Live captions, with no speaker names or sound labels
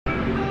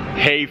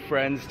Hey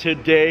friends,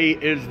 today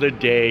is the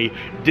day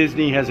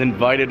Disney has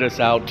invited us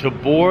out to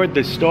board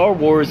the Star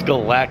Wars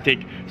Galactic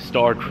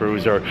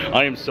Starcruiser.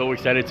 I am so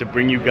excited to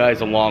bring you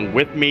guys along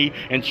with me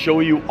and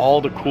show you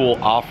all the cool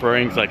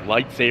offerings like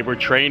lightsaber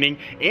training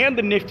and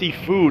the nifty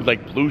food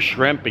like blue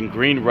shrimp and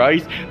green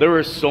rice. There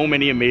are so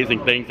many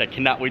amazing things. I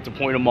cannot wait to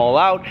point them all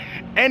out.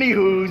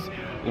 Anywho's,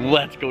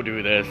 let's go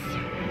do this.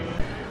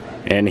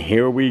 And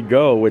here we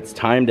go. It's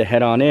time to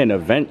head on in.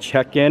 Event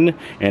check-in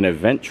and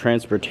event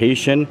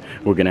transportation.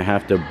 We're gonna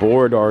have to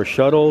board our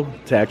shuttle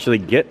to actually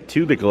get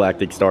to the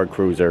Galactic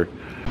Starcruiser.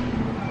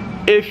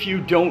 If you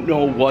don't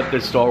know what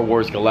the Star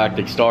Wars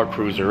Galactic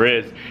Starcruiser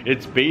is,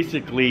 it's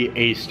basically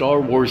a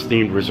Star Wars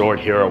themed resort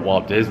here at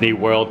Walt Disney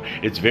World.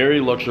 It's very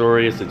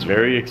luxurious, it's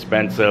very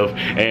expensive,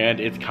 and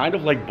it's kind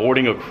of like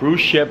boarding a cruise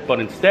ship, but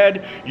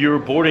instead you're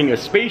boarding a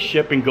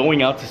spaceship and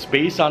going out to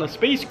space on a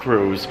space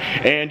cruise.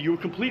 And you're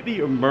completely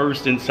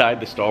immersed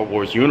inside the Star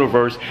Wars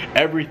universe.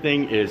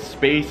 Everything is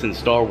space and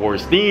Star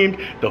Wars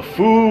themed. The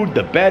food,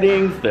 the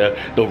beddings, the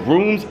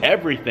rooms,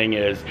 everything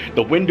is.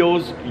 The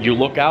windows, you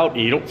look out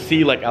and you don't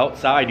see like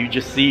outside, you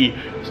just see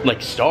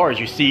like stars,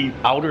 you see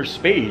outer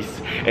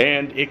space,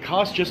 and it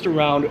costs just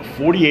around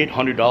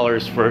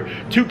 $4,800 for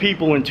 2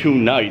 people and 2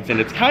 nights, and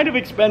it's kind of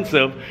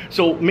expensive.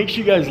 So make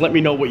sure you guys let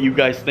me know what you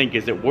guys think.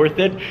 Is it worth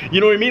it? You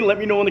know what I mean? Let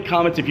me know in the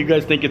comments if you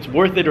guys think it's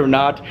worth it or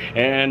not,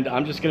 and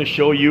I'm just gonna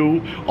show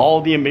you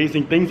all the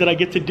amazing things that I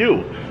get to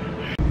do.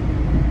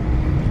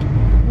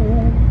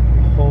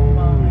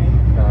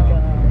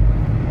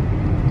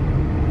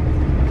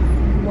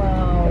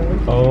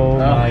 Oh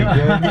my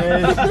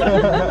goodness.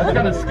 It's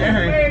kind of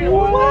scary.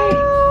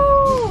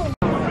 Wow.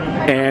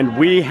 And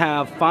we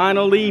have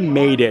finally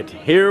made it.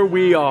 Here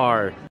we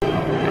are.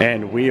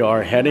 And we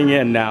are heading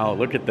in now.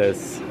 Look at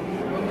this.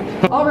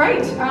 All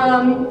right.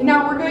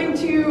 Now we're going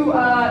to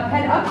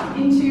head up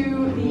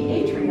into the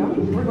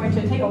atrium. We're going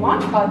to take a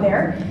launch pod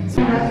there.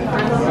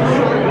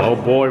 Oh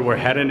boy, we're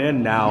heading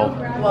in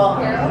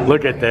now.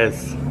 Look at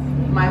this.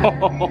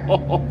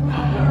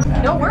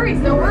 No worries,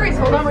 no worries.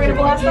 Hold on, we're gonna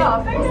blast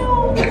off.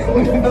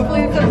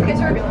 Hopefully it doesn't get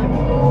turbulent.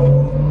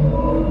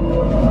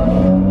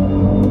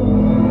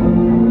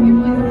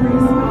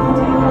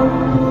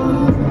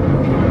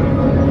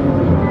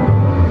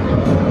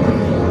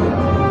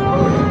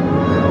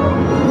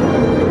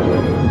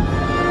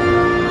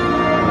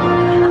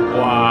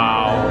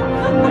 Wow.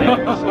 There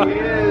she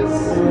is.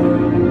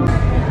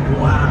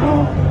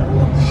 Wow.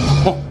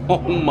 Oh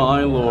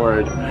my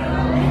lord.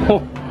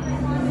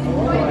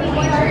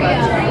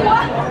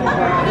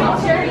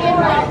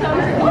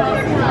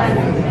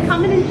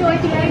 Come and enjoy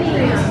the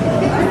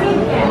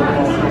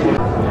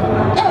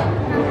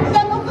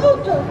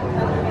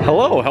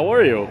Hello, how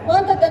are you?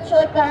 Want the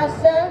choy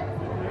pasta?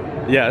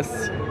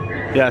 Yes.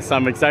 Yes,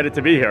 I'm excited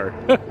to be here.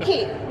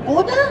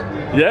 Buddha?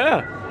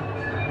 Yeah.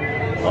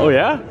 Oh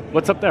yeah?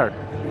 What's up there?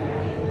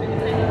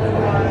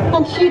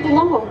 I'm sure you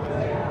know.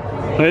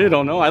 You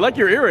don't know. I like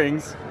your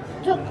earrings.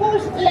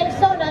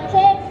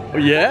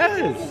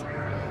 Yes.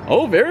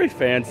 Oh, very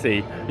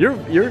fancy.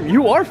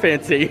 You are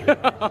fancy.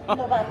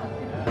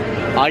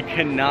 I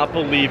cannot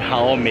believe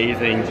how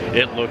amazing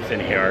it looks in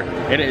here,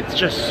 and it's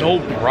just so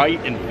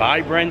bright and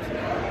vibrant.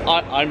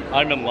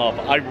 I'm in love.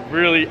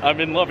 I'm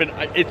in love, and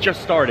it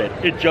just started.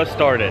 It just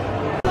started.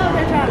 Hello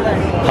there, traveler.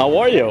 How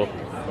are you?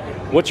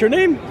 What's your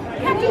name?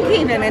 Captain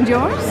Keenan, and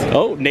yours?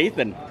 Oh,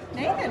 Nathan.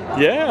 Nathan.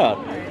 Yeah.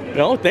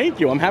 No, thank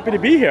you. I'm happy to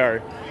be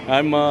here.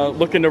 I'm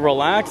looking to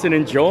relax and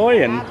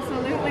enjoy, and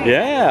Absolutely.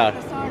 yeah.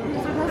 The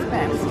Starcruiser does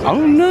best.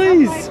 Oh,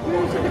 nice.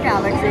 Cruise to the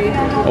galaxy.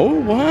 Oh,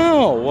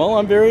 wow. Well,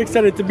 I'm very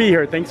excited to be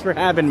here. Thanks for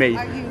having me.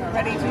 Are you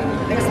ready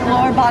to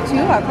explore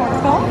Batuu, our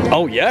protocol?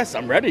 Oh, yes,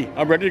 I'm ready.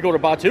 I'm ready to go to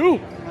Batuu.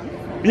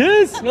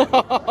 Yes. I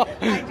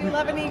do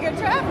love an eager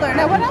traveler.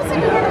 Now, what else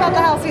have you heard about the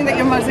Halcyon that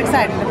you're most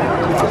excited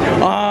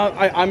about?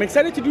 I'm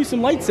excited to do some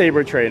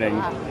lightsaber training.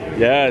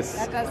 Yes.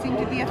 That does seem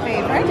to be a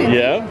favorite. And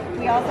Yeah.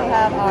 we also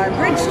have our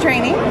bridge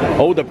training.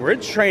 Oh, the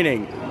bridge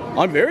training.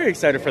 I'm very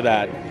excited for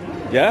that.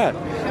 Yeah.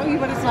 Show you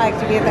what it's like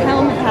to be at the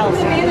helm of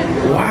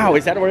Halcyon. Wow,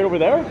 is that right over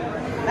there?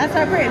 That's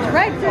our bridge,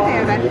 right through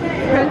there. That's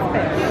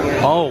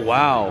perfect. Oh,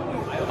 wow.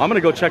 I'm going to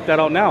go check that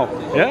out now.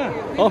 Yeah.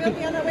 We'll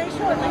be on our way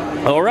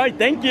shortly. All right,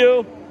 thank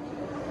you.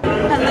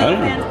 Hello,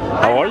 friends.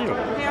 How are you?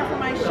 Prepare for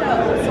my show,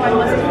 so I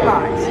wasn't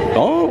brought.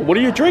 Oh, what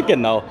are you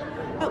drinking though?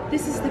 Oh,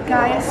 this is the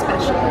Gaya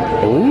special.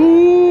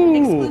 Ooh.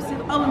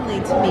 Exclusive only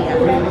to me,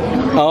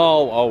 everyone.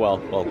 Oh,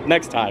 well,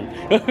 next time.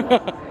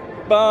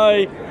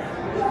 Bye.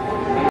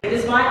 It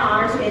is my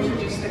honor to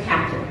introduce the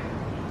captain.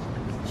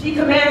 She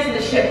commands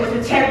the ship with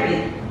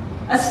integrity,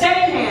 a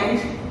steady hand,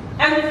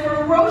 and the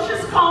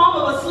ferocious calm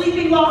of a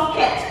sleeping loft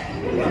cat.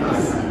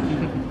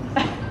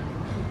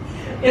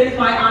 It is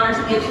my honor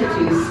to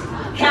introduce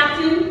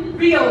Captain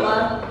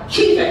Viola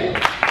Keevan.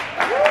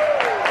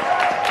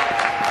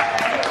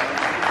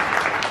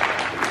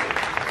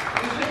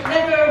 You should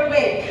never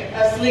wake a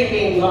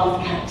sleeping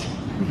loft cat.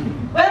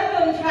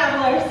 Welcome,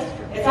 travelers.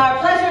 It's our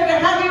pleasure to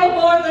have you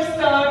aboard the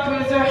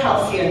Starcruiser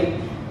Halcyon.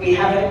 We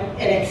have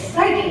an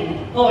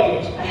exciting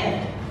voyage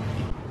ahead.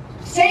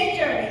 Safe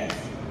journeys.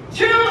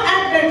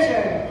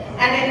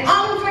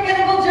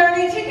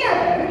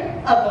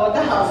 aboard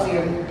the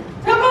Halcyon.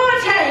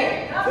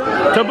 Tabuate!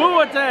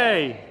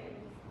 Tabuate!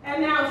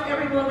 And now if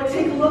everyone would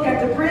take a look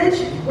at the bridge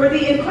where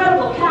the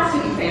incredible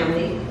Cassidy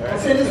family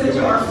sent us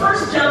into our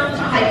first jump to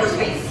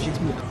hyperspace.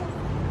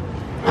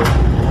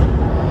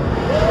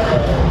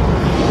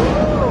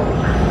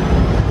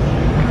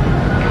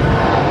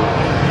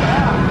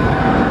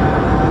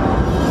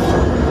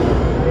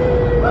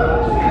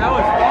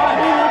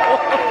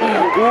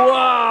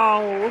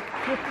 Wow!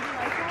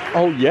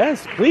 Oh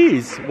yes,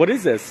 please. What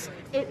is this?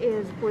 It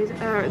is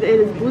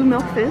blue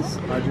milk fizz.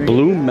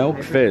 Blue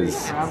milk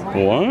fizz.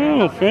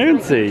 Wow,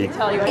 fancy.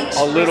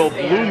 A little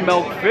blue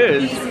milk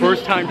fizz.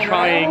 First time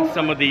trying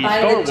some of the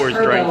Star Wars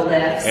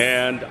drinks,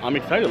 and I'm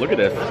excited. Look at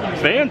this.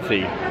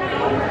 Fancy.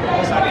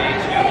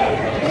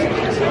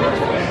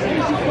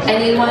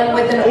 Anyone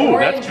with an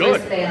orange that's good.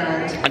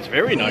 wristband. That's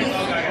very nice.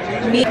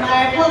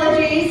 My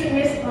apologies,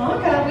 Miss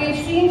Blanca. We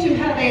seem to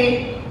have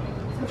a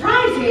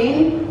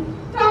surprising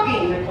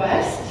docking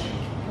request,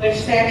 which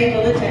Sandy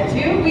will attend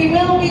to. We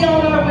will be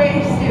on our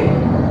way soon.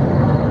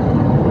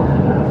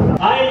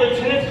 I am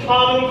Lieutenant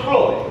Harlan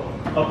Croy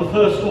of the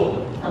First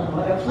Order.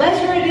 What a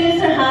pleasure it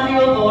is to have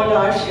you aboard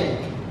our ship.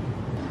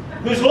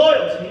 Whose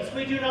loyalties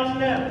we do not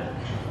know.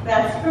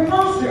 That's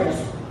preposterous.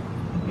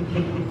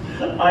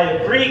 I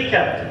agree,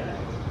 Captain.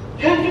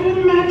 Can you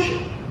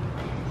imagine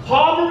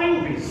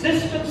harboring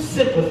resistance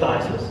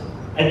sympathizers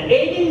and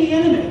aiding the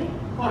enemy?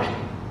 Why,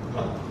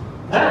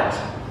 that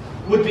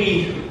would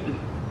be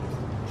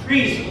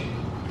treason.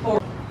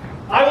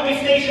 I will be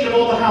stationed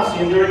aboard the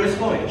Halcyon during this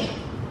voyage.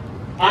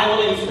 I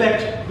will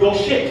inspect your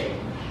ship,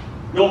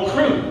 your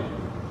crew,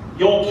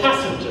 your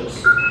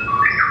passengers.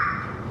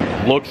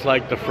 Looks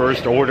like the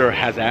First Order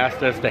has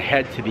asked us to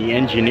head to the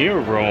engineer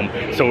room,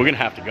 so we're gonna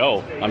have to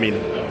go. I mean,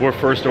 we're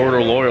First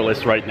Order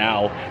loyalists right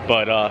now,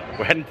 but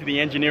we're heading to the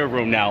engineer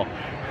room now.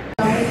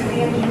 We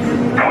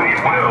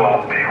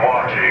will be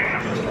watching.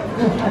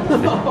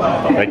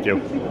 Thank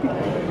you.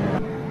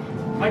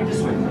 Right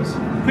this way, please.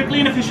 Quickly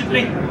and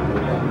efficiently.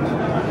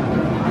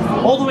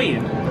 All the way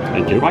in.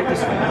 Thank you. Right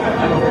this way.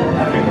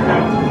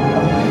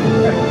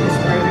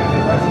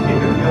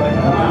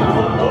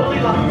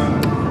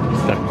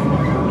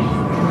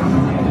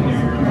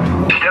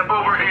 Step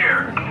over here.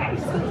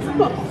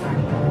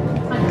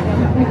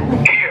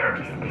 Here.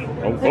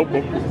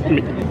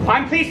 Oh.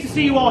 I'm pleased to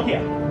see you all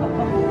here.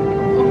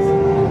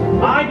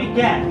 I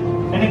began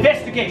an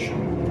investigation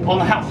on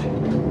the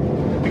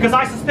Halcyon because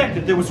I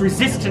suspected there was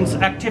resistance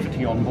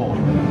activity on board.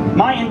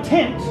 My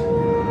intent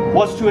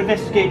was to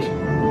investigate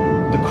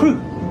the crew,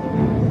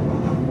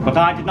 but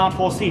I did not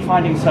foresee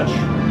finding such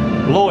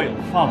loyal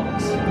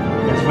followers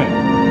as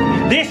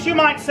women. This, you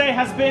might say,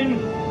 has been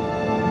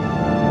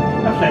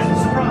a pleasant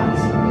surprise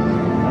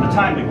and a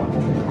timely one.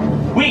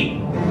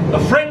 We, the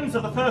Friends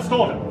of the First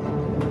Order,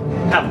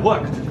 have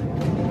work to do.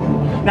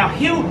 Now,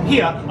 who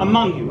here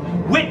among you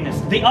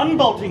witnessed the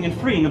unbolting and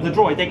freeing of the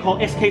droid they call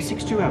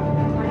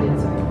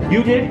SK-620?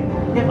 You did?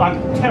 Yeah,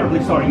 I'm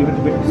terribly sorry you had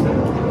to witness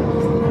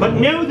that. But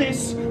know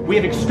this, we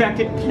have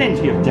extracted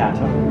plenty of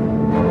data.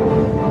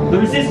 The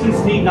Resistance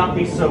need not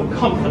be so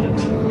confident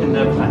in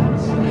their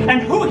plans.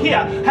 And who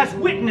here has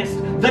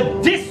witnessed the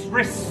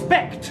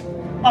disrespect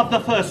of the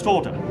First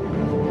Order?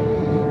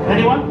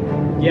 Anyone?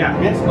 Yeah.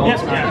 Yes.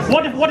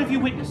 What have you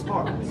witnessed?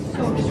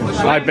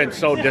 I've been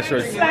so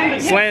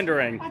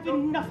slandering. I've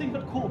been nothing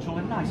but cordial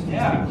and nice.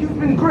 Yeah. You've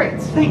been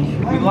great. Thank you.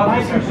 We love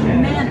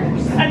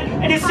manners.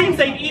 And it seems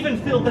they've even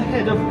filled the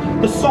head of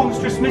the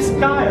songstress Miss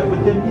Gaya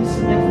with their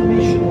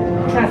misinformation.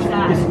 Tragic,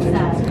 isn't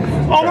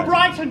it? On a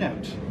brighter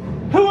note,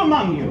 who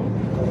among you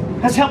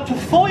has helped to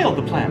foil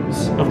the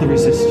plans of the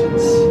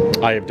Resistance?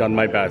 I have done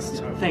my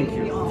best. Thank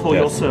you for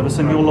your service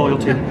and your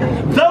loyalty.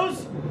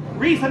 Those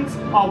reasons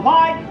are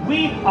why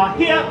we are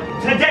here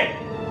today.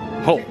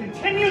 Oh. To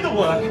continue the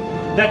work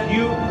that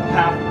you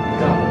have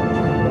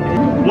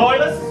done.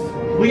 Loyalists,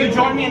 will you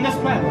join me in this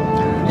plan?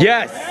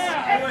 Yes!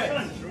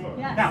 Excellent.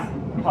 Now,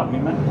 pardon me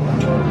a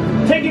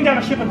minute. Taking down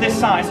a ship of this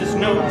size is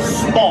no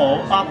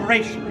small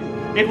operation.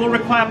 It will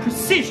require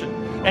precision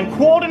and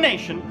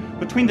coordination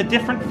between the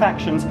different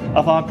factions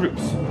of our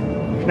groups.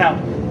 Now,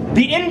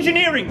 the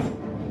engineering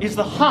is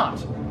the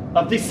heart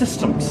of these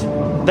systems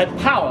that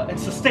power and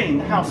sustain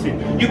the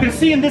Halcyon. You can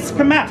see in this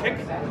schematic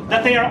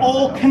that they are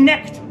all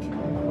connected.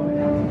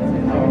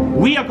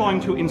 We are going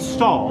to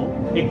install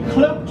a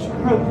cloaked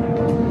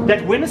program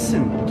that, when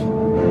assembled,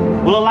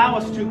 will allow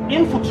us to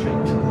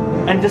infiltrate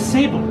and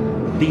disable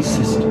these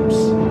systems.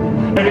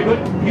 Very good.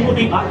 You will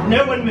be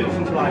no one moves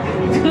until I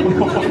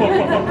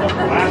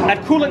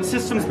At coolant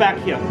systems back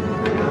here.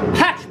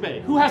 Hatch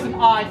Bay, who has an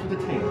eye for the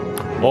tail?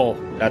 Oh,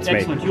 that's me.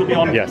 Excellent. You'll be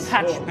on Yes.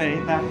 Hatch Bay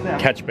back there.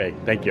 Catch Bay,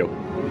 thank you.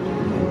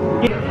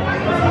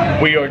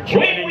 We are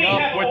joining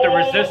up with the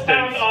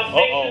Resistance.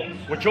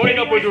 We're joining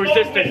up with the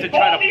Resistance to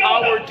try to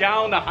power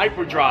down the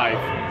hyperdrive.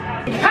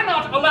 We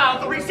cannot allow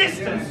the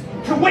Resistance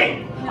to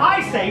win.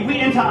 I say we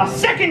enter a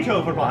second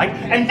override,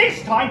 and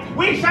this time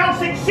we shall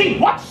succeed.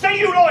 What say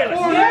you,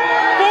 loyalists? For the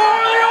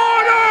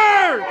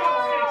order!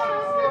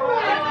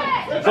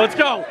 Let's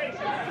go.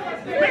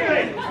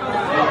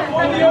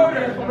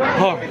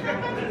 Oh.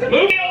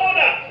 Move the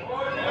order.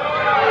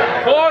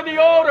 For the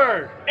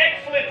order.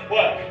 Excellent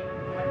work.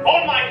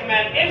 On my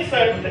command,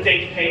 insert the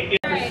data tape in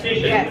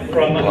precision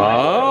from the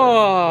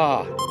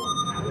Ah.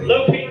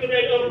 Locate the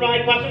red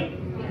override button.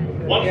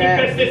 Once you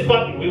press this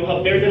button, we will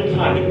have very little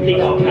time to complete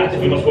our task.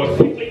 We must work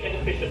quickly and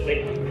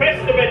efficiently. Press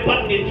the red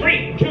button in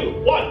 3,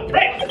 2, 1,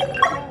 press!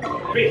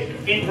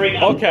 Risk injury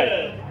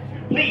Okay.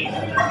 Please,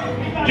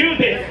 do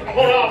this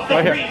for our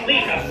supreme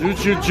leader.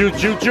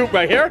 Shoot,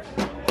 right here.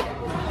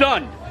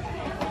 Done.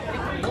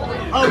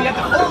 Oh, you have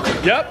to hold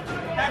it. Yep.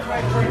 That's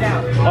right, turn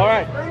down. All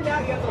right. Turn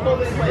down, you have to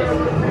hold it in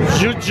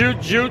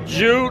place.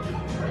 Shoot.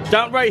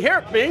 Down right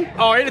here, Bing.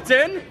 All right, it's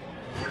in.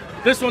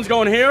 This one's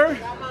going here.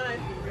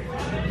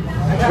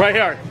 Right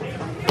here.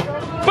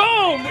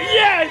 Boom!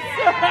 Yes!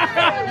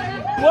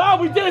 Wow,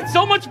 we did it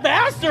so much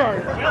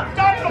faster.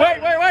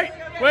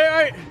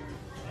 Wait.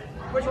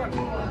 Which one?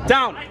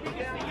 Down.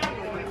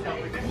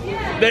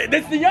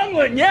 That's the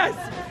youngling, yes.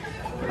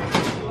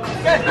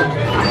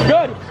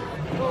 Good.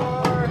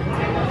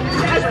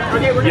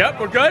 Okay, Yep,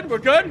 we're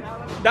good.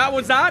 That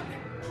one's not.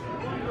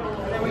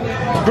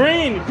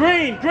 Green.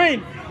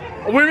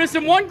 We're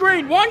missing one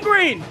green.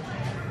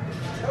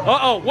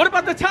 Uh-oh, what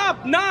about the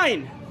top?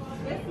 9.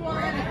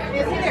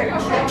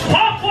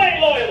 Halfway,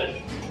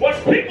 loyalists. Work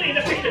quickly and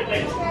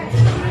efficiently.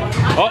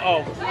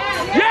 Uh-oh.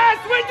 Yes,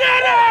 we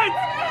did it!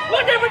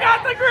 Look at, we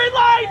got the green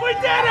light! We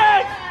did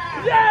it!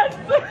 Yes!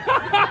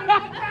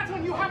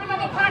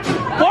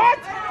 What?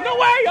 No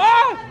way!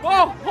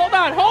 Oh, hold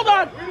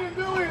on.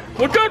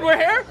 We're good, we're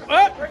here.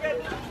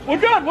 We're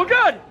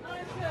good.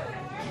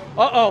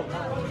 Uh-oh.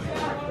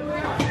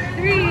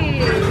 3.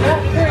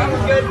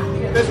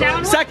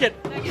 Down. Second.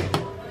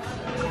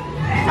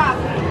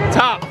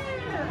 Top.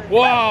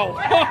 Wow.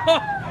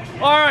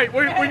 All right,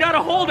 we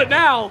gotta hold it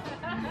now.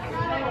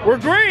 We're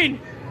green.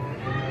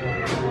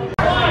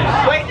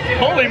 Wait.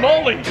 Holy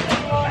moly.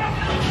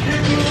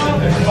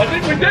 I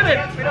think we did it.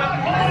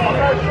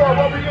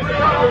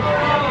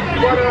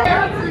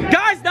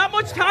 Guys, not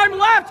much time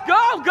left.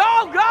 Go.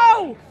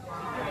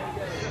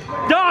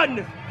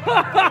 Done.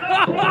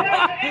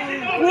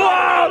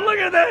 Whoa, look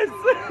at this.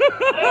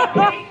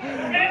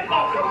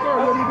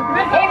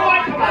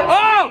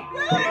 Oh!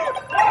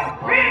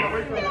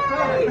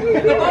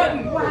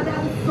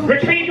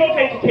 Retrieve your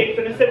data tapes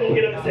and assemble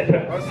here in the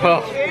center.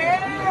 Oh,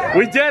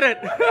 we did it.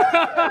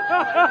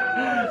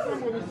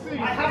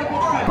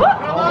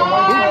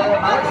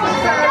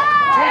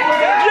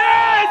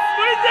 Yes,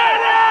 we did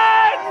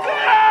it!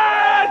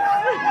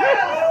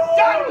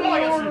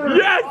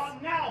 Yes!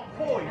 Now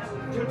poised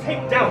to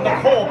take down the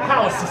core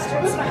power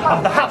systems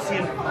of the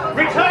Halcyon.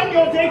 Return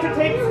your data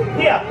tapes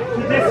here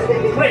to this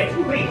plate,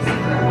 please.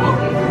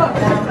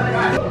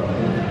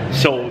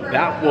 So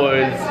that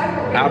was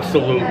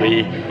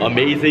absolutely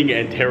amazing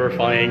and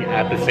terrifying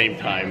at the same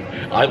time.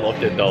 I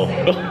loved it though.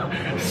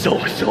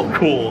 So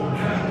cool.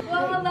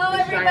 Well, hello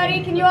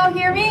everybody. Can you all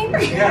hear me?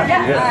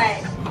 Yeah. All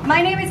right.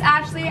 My name is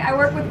Ashley. I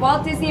work with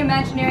Walt Disney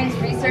Imagineering's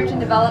Research and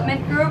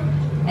Development Group.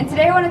 And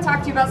today I want to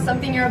talk to you about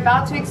something you're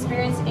about to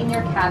experience in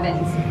your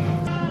cabins.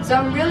 So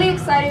I'm really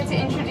excited to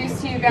introduce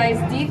to you guys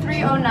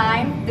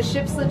D309, the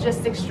ship's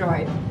logistics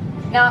droid.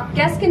 Now,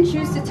 guests can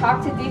choose to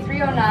talk to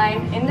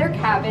D309 in their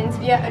cabins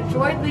via a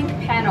Droid Link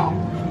panel,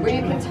 where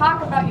you can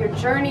talk about your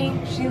journey.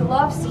 She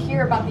loves to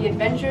hear about the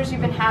adventures you've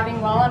been having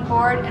while on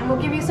board, and will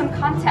give you some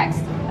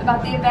context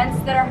about the events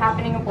that are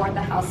happening aboard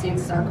the Halcyon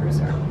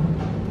Starcruiser.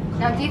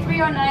 Now,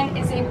 D309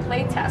 is a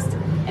playtest,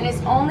 and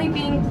is only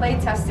being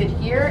playtested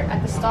here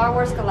at the Star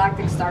Wars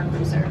Galactic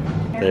Starcruiser.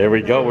 There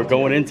we go, we're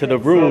going into the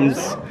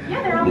rooms.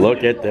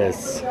 Look at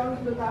this. I'll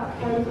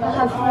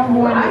have 4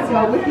 more to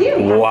go with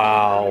you.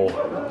 Wow.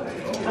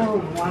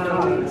 Oh,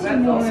 wow.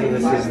 So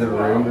this is the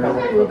room.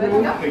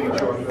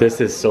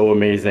 This is so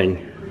amazing.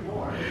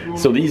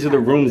 So these are the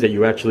rooms that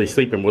you actually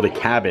sleep in, or the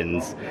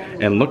cabins.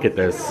 And look at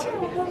this.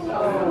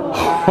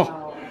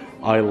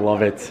 I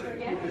love it.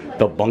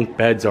 The bunk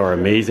beds are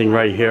amazing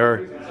right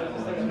here.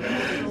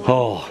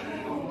 Oh,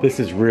 this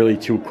is really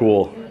too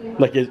cool.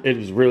 Like, it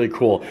is really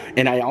cool.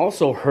 And I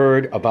also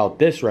heard about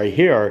this right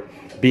here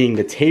being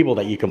the table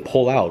that you can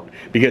pull out,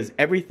 because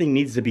everything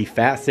needs to be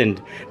fastened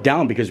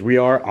down because we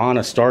are on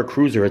a Star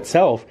Cruiser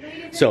itself.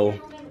 So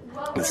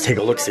let's take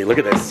a look. See, look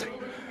at this.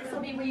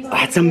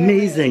 That's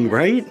amazing,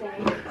 right?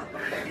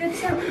 Good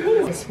sir,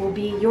 please. This will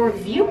be your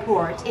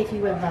viewport if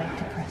you would like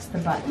to press the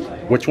button.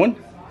 Which one?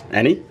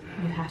 Any?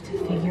 You have to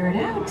figure it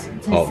out.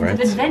 It's a All sense right.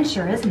 of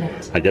adventure, isn't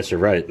it? I guess you're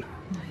right. My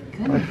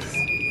goodness.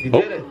 You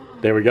did it.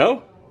 There we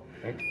go.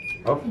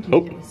 Oh. Thank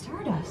you for the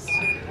stardust.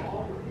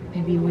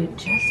 Maybe wait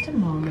just a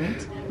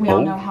moment. We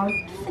all know how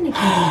finicky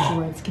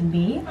droids can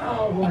be.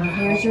 And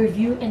here's your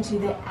view into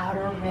the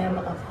outer rim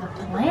of the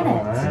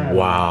planet.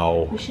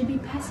 Wow. We should be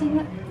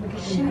passing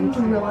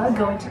Chandrilla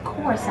going to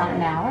Coruscant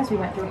now as we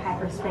went through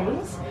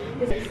hyperspace.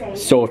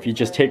 So if you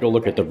just take a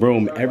look at the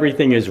room,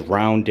 everything is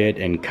rounded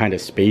and kind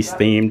of space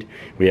themed.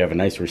 We have a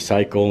nice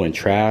recycle and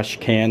trash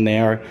can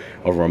there,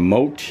 a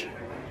remote.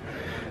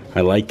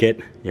 I like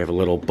it. You have a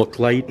little book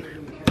light.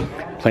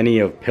 plenty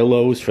of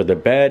pillows for the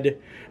bed.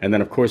 And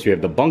then of course we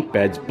have the bunk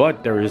beds,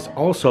 but there is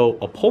also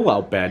a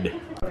pull-out bed.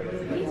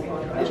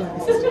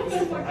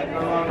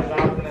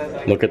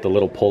 Look at the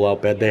little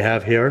pull-out bed they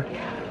have here.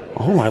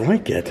 Oh, I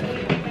like it.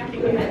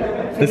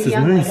 This is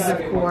nice.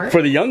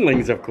 For the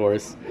younglings, of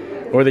course.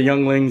 Or the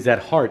younglings at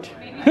heart.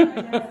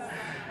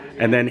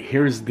 And then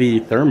here's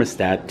the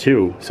thermostat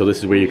too. So this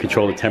is where you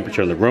control the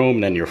temperature in the room,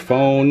 then your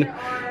phone.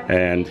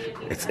 And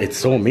it's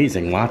so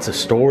amazing. Lots of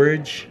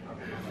storage.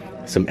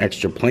 Some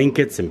extra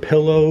blankets and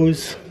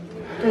pillows.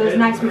 It was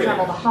nice when we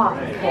travel to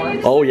Hoth, of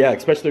course. Oh yeah,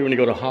 especially when you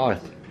go to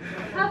Hoth.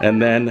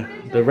 And then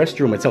the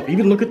restroom itself.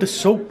 Even look at the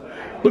soap.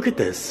 Look at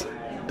this.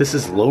 This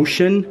is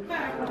lotion.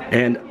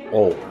 And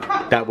oh,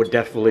 that would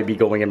definitely be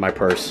going in my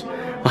purse.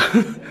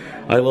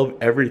 I love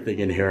everything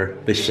in here.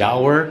 The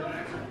shower.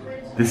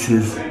 This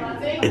is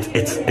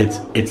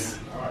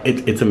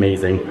it's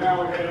amazing.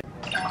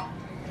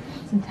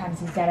 Sometimes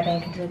these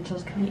database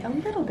credentials can be a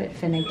little bit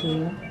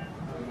finicky.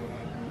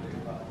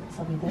 This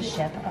will be the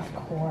ship, of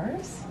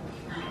course.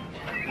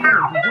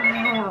 Wow.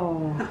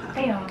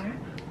 They are.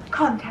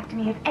 Contact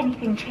me if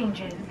anything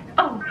changes.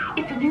 Oh,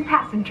 it's a new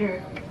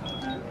passenger.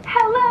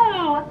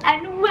 Hello,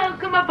 and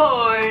welcome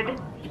aboard.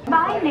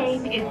 My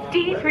name is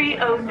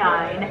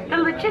D309, the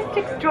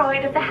logistics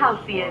droid of the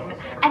Halcyon,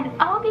 and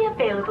I'll be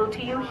available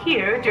to you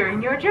here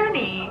during your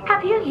journey.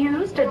 Have you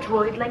used a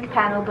droid link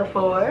panel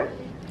before?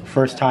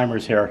 First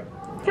timers here.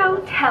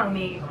 So tell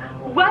me,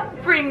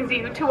 what brings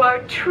you to our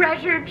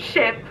treasured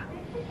ship?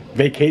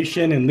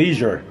 Vacation and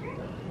leisure.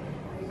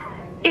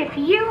 If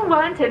you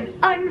want an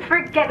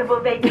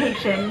unforgettable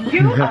vacation,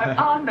 you are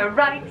on the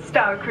right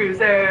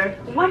Starcruiser.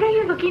 What are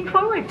you looking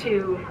forward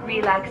to?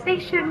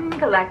 Relaxation,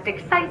 galactic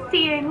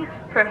sightseeing,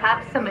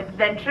 perhaps some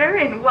adventure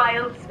in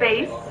wild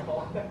space?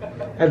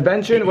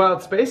 Adventure in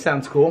wild space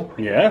sounds cool.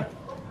 Yeah.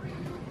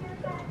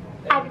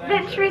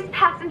 Adventurous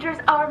passengers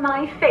are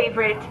my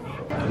favorite.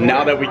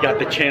 Now that we got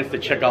the chance to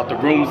check out the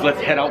rooms, let's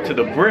head out to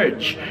the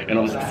bridge. And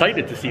I was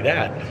excited to see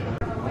that.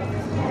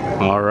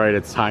 All right,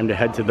 it's time to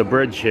head to the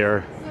bridge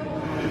here.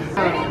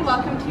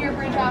 Welcome to your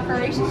bridge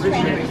operations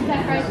training.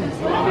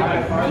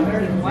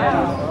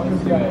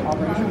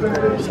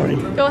 Sorry.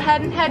 Go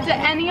ahead and head to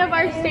any of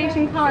our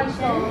station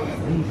consoles.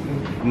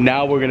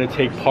 Now we're gonna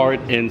take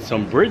part in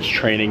some bridge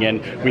training,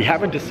 and we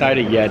haven't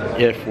decided yet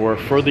if we're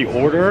for the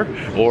order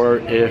or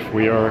if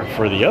we are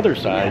for the other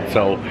side.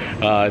 So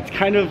it's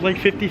kind of like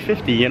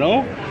 50-50, you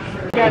know?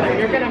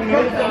 You're gonna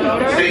move the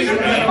motor.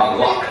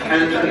 Unlock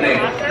and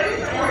enable.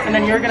 And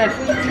then you're going to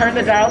turn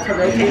the dial to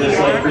rotate the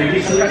arm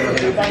and press the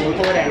blue button and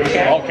pull it in,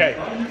 okay? Okay.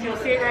 So you'll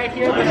see it right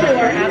here, but you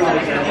are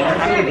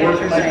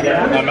absolutely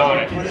I'm on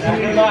it.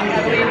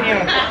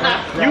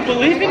 You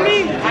believe in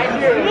me? I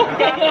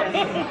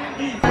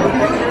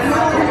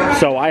do.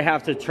 So I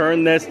have to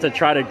turn this to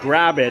try to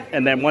grab it,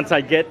 and then once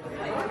I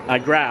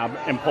grab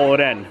and pull it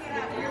in.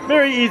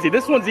 Very easy.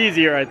 This one's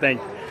easier, I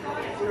think. All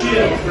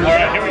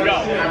right, here we go.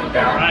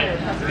 All right,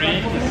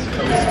 3.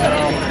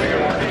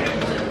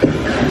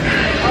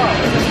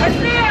 I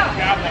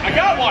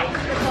got one.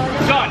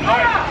 Done. All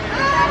right.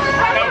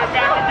 Now we're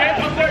back again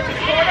up there to the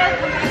corner.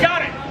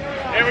 Got it.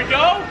 There we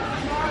go.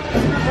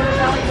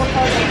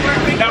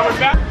 Now we're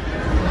back.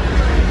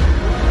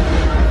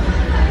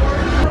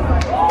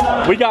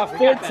 We got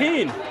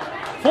 14.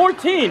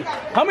 14.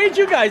 How many did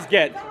you guys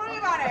get?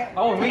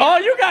 Oh,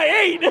 you got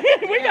 8.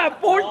 We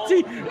got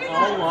 14.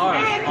 All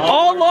large.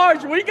 All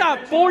large. We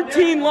got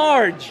 14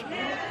 large.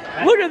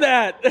 Look at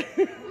that.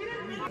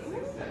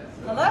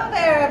 Hello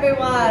there,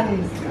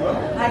 everyone.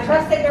 I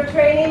trust that your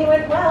training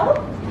went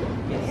well.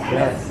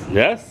 Yes.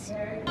 Yes.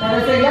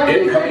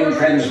 Incoming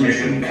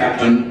transmission,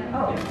 Captain.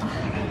 Oh,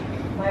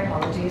 my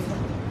apologies.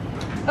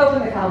 Open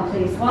the comm,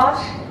 please. Watch.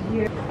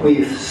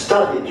 We've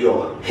studied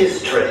your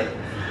history,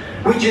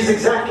 which is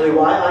exactly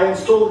why I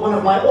installed one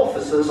of my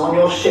officers on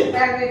your ship.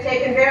 And we've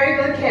taken very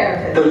good care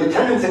of it. The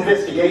lieutenant's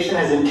investigation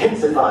has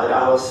intensified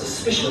our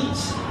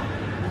suspicions.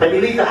 I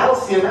believe the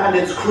Halcyon and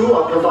its crew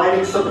are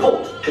providing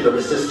support to the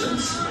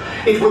resistance.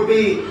 It would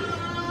be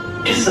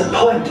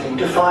disappointing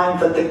to find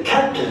that the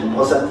captain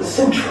was at the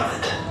center of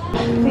it.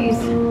 Please,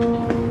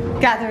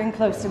 gather in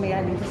close to me.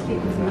 I need to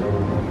speak with you.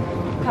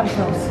 Come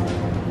close.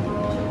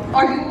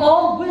 Are you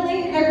all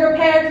willing and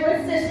prepared to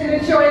assist in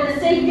ensuring the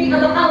safety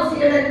of the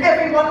Halcyon and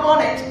everyone on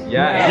it?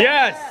 Yes.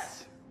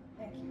 Yes.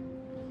 Thank you. I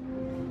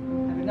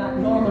would not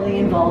normally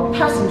involve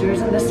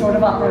passengers in this sort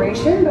of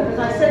operation, but as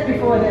I said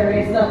before, there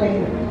is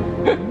nothing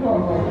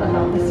normal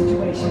about this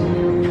situation.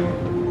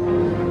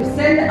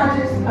 Send a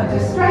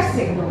distress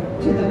signal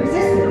to the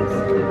resistance.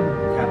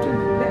 Captain.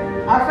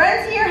 Our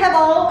friends here have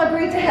all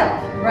agreed to help,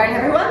 right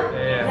everyone?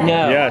 Yeah.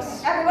 No.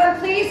 Yes. Everyone,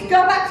 please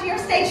go back to your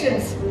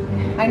stations.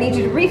 I need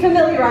you to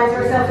refamiliarize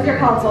yourself with your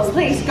consoles.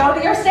 Please go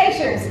to your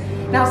stations.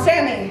 Now,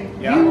 Sammy,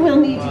 you will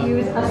need to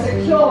use a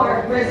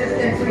secure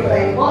resistance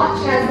relay.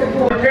 Watch as the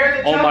board.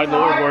 Oh my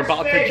lord, we're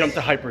about to jump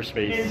to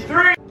hyperspace. In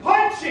 3,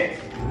 punch it!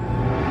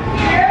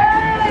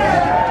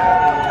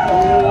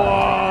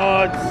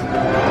 What?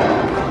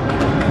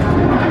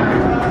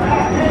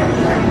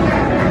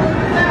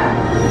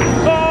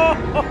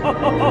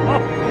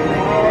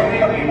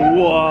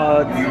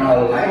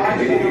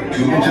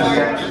 to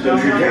intercept the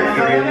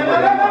trajectory of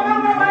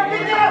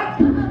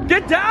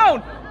Get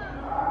down!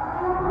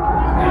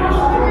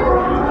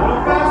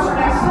 Faster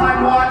next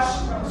time, watch.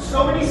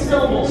 So many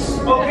syllables.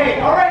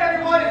 Okay, alright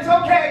everyone, it's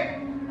okay.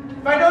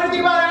 If I know anything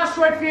about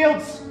asteroid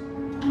fields,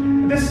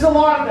 this is a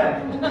lot of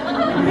them.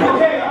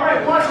 Okay,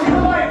 alright, watch the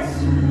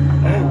lights.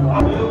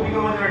 We'll be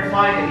going there and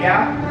find it,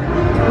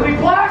 yeah? We'll be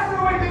blasting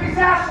away through these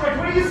asteroids,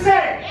 what do you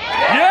say?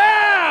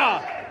 Yeah!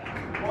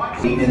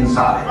 the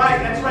inside. Right,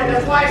 that's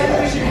why I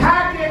said we should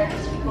hack it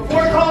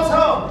before it calls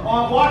home.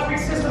 Watch big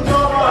systems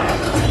all run.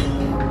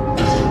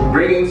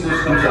 Bringing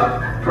systems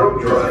up.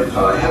 Probe droids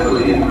are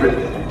heavily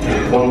encrypted.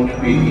 It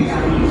won't be easy.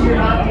 Easier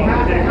not to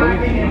hack it,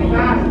 hacking and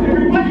faster.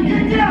 Everybody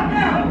get down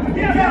now!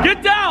 Get down!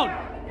 Get down!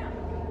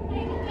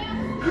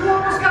 You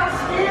almost got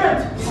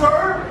scanned, sir!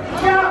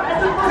 Yeah,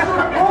 that's the first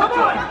one. Come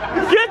on!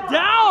 Get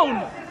down!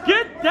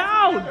 Get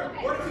down!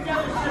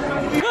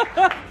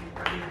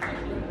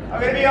 I'm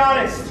gonna be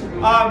honest.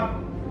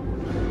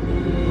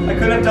 I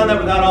couldn't have done that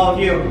without all of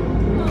you.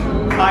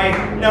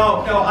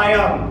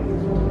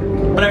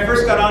 When I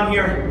first got on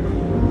here,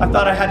 I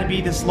thought I had to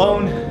be this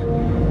lone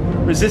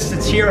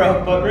resistance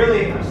hero, but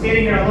really, I'm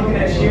standing here looking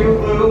at you,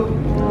 Lou,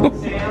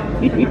 Sam.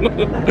 I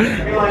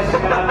realize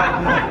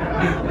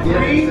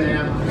 3,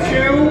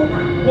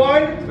 2,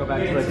 1. Let's go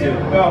back to the 2.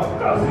 Go.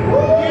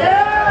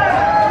 Yeah!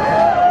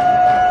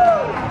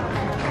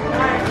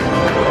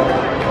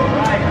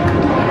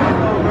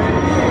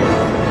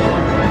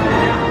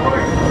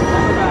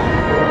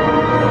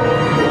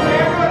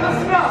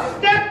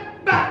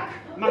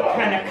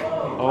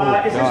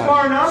 Is this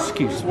far enough?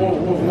 Excuse me.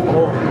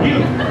 You,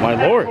 my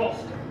lord.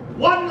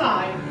 One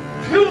line,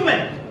 2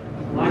 men.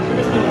 I should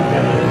have known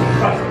better than to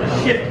trust the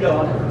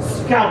shipyard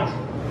scoundrel.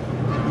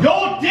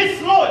 Your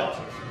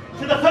disloyalty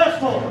to the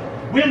First Order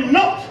will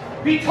not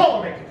be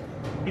tolerated.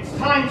 It's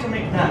time to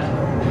make that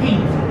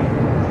painful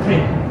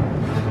clear.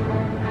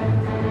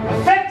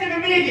 Effective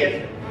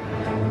immediately,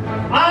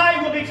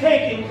 I will be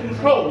taking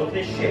control of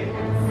this ship.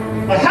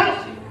 The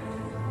Halcyon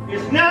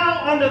is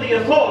now under the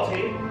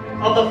authority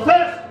of the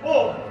First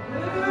Order.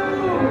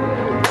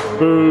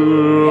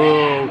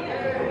 Boo.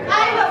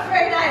 I'm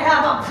afraid I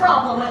have a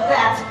problem with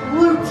that,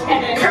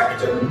 Lieutenant.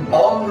 Captain,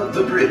 on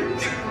the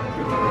bridge.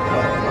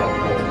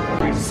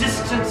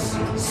 Resistance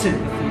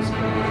sympathies.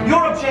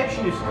 Your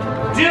objection is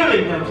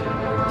duly noted,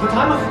 but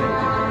I'm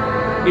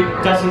afraid it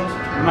doesn't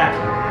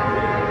matter.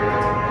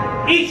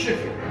 Each of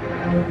you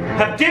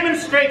have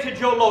demonstrated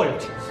your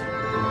loyalties.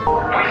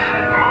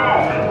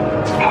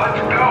 Let's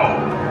go.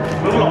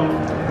 Move along.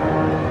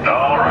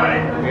 All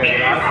right.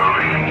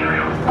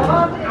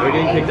 Are we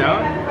getting kicked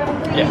out?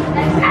 Yeah.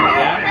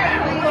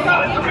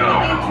 Let's go.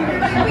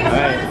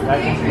 Alright,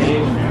 back into the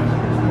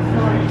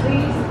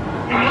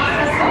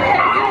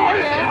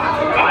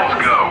Let's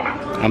go.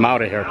 I'm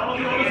out of here.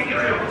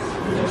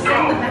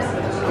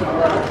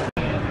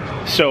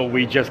 So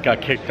we just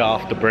got kicked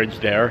off the bridge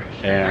there,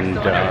 and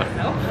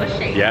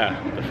yeah,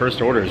 the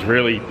First Order is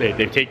really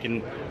they've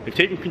taken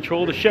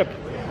control of the ship.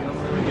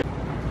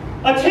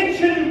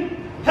 Attention,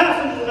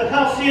 passengers of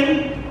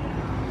Halcyon.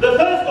 The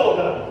First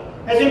Order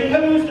has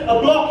imposed a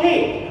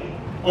blockade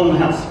on the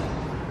Halcyon.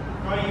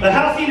 The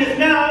Halcyon is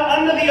now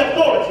under the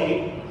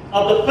authority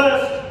of the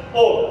First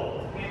Order.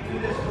 Can't do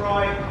this,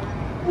 Roy.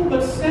 Oh,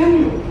 but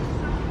Samuel,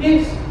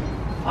 yes,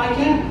 I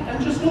can.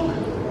 And just look,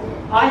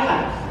 I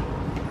have.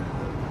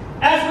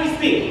 As we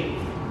speak,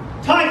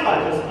 TIE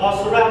fighters are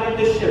surrounding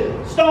this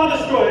ship. Star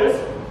Destroyers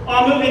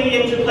are moving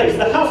into place.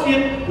 The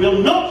Halcyon will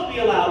not be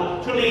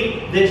allowed to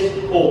leave this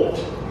orbit.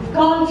 You've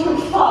gone too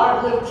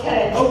far,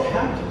 Lieutenant. Oh,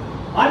 Captain,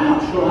 I'm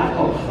not sure I've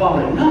gone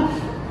far enough.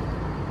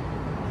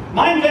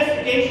 My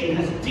investigation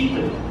has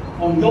deepened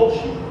on your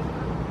ship,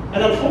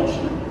 and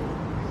unfortunately,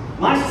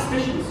 my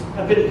suspicions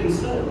have been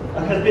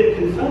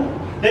confirmed.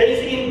 There is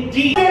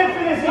indeed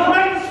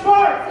Ignite the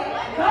spark!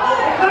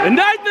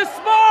 Ignite the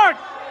spark!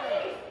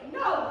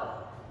 No!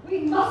 We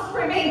must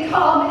remain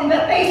calm in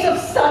the face of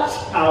such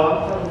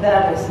power.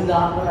 That is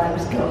not what I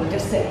was going to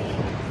say.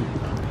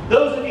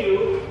 Those of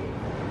you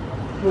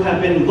who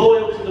have been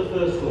loyal to the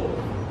First Order,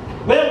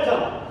 well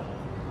done.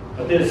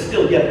 But there is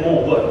still yet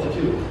more work to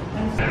do.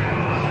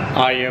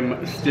 I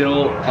am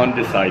still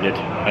undecided.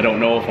 I don't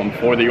know if I'm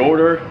for the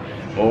Order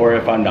or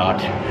if I'm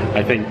not.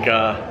 I think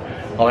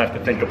I'll have to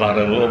think about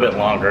it a little bit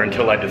longer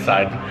until I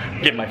decide,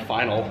 get my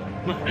final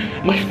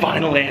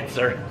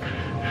answer.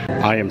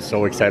 I am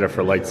so excited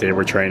for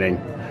lightsaber training.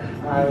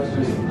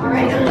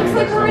 Alright, it looks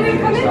like we're ready to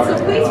come in, so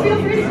please feel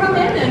free to come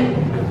in and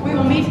we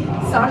will meet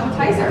Sergeant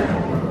Tizer.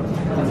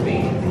 That's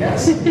me.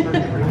 Yes.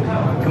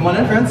 Come on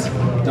in, friends.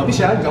 Don't be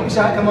shy. Don't be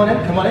shy. Come on in.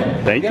 Come on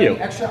in. Thank if you. Have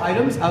any extra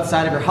items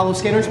outside of your holo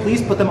scanners,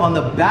 please put them on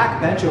the back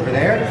bench over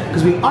there,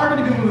 because we are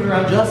going to be moving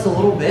around just a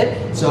little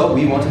bit, so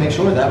we want to make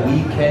sure that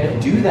we can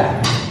do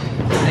that.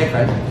 Hey,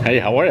 Fred. Hey,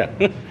 how are you?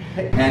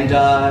 And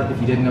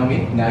if you didn't know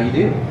me, now you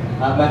do.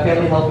 My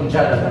family hailed from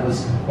Jeddah, that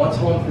was once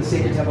home to the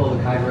sacred temple of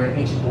the Kyber, an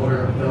ancient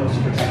order of those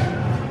who protect it.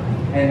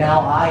 And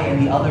now I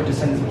and the other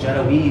descendants of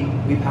Jeddah, we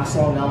pass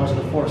along knowledge of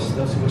the Force to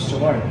those who wish to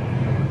learn.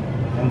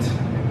 And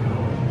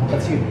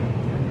that's you.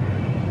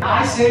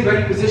 I say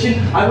ready position.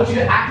 I want you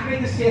to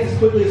activate the stance as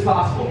quickly as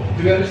possible.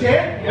 Do we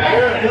understand?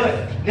 Yeah.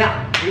 Good.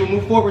 Now, we will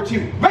move forward to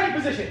ready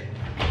position.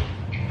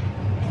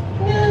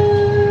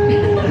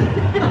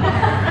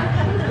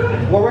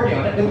 We're working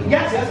on it.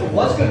 Yes, it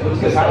was good. It was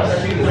good.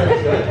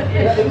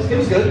 It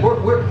was good.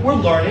 We're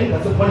learning.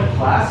 That's the point of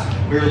class.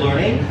 We're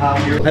learning.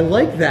 I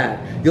like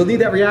that. You'll need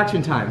that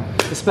reaction time,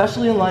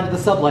 especially in line to the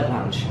sublight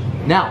lounge.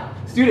 Now,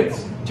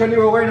 students, turn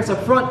your awareness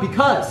up front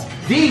because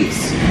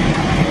these,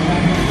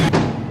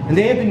 and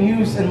they have been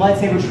used in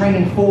lightsaber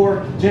training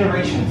for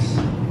generations.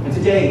 And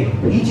today,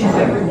 each and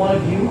every one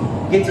of you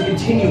get to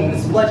continue in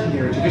this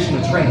legendary tradition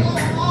of training.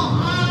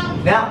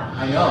 Now,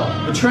 I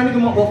know, the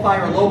training will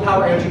fire a low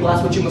power energy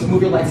blast which you must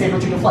move your lightsaber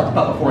to deflect,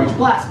 but before each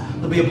blast,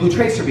 there'll be a blue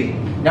tracer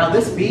beam. Now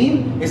this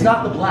beam is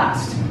not the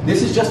blast.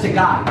 This is just a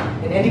guide,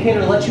 an indicator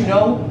to let you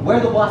know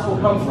where the blast will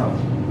come from.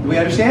 Do we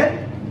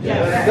understand?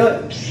 Yes.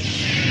 Good.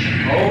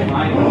 Oh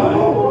my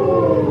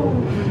God.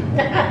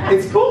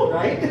 It's cool,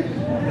 right?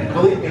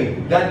 Believe me,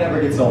 that never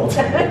gets old.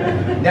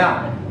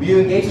 Now, when you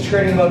engage the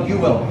training mode, you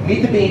will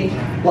meet the beam,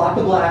 block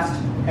the blast,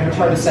 and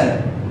return to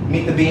center.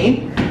 Meet the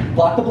beam,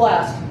 block the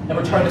blast, and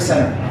return to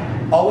center.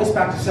 Always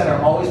back to center,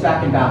 always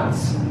back in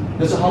balance.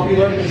 This will help you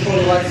learn to control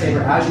the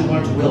lightsaber as you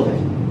learn to wield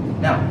it.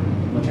 Now,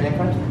 what's your name,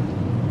 friend?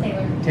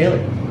 Taylor. Taylor,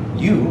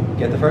 you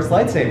get the first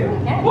lightsaber.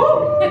 Yeah.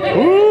 Woo!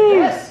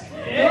 Yes!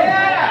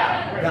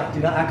 Yeah! Now, do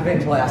not activate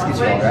until I ask you to,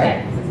 all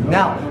right?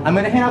 Now, I'm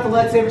going to hand out the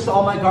lightsabers to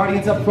all my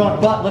guardians up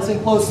front, but listen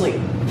closely.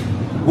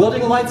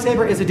 Wielding a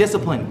lightsaber is a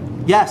discipline,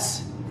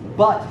 yes,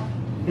 but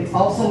it's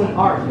also an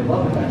art. I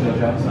love that,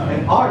 JoJo.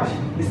 An art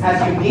is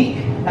as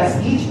unique as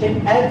each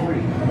and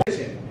every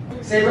position.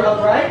 Saber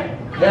upright.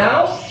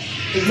 Now,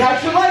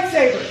 ignite your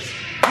lightsabers.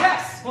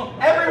 Yes,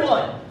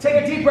 everyone, take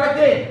a deep breath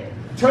in.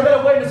 Turn that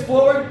awareness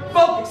forward.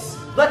 Focus.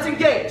 Let's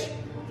engage.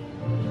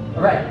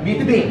 All right, meet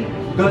the beam.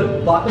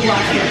 Good. Block the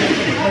blast.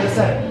 Return to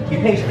center. Be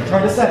patient.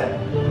 Return to center.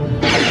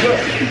 Good.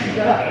 Keep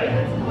that up.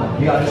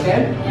 You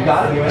understand? You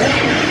got it? You in it?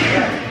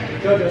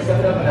 JoJo, step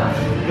it up a notch.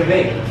 Good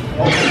baby.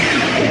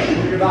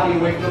 Move your body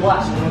away from the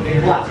blast. Move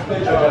your blast.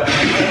 Good, JoJo.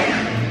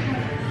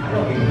 I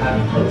don't even have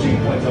coaching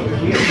points over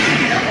here.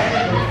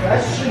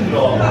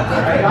 Professional. All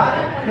right, got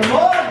it? Come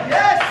on.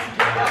 Yes.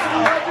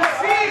 Good to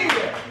see.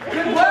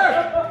 Good work.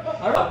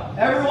 All right,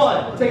 everyone,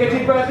 take a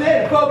deep breath in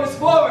and focus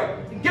forward.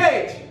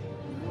 Engage.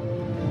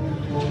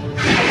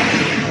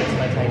 That's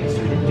my tiny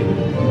student doing.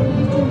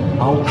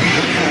 Oh,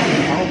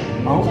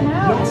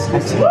 yes, I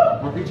see.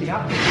 We're reaching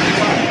out. I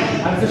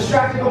was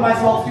distracted by my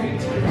small student.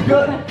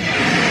 Good.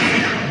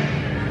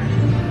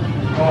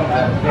 Hold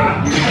on.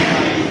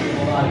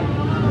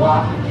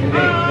 Block.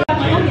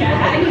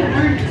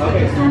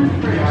 Okay.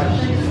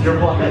 You're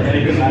blocking.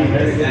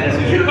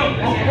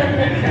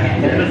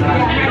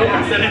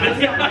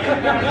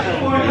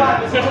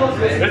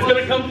 It's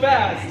gonna come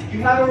fast. You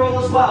have a roll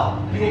as well.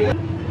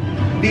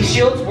 These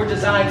shields were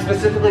designed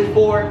specifically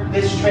for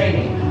this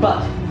training,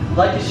 but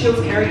like the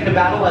shields carried into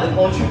battle by the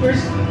clone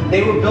troopers,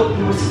 they were built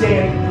to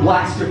withstand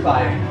blaster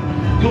fire.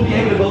 You'll be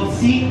able to both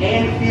see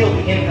and feel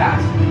the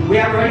impact. We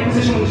have a ready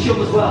position with the shield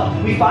as well.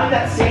 We find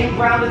that same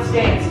grounded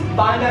stance.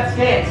 Find that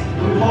stance.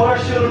 We hold our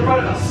shield in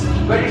front of us,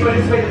 ready to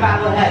anticipate the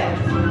battle ahead.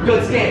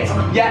 Good stance.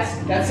 Yes,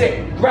 that's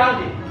it.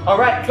 Grounded. All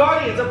right,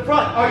 guardians up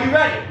front. Are you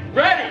ready?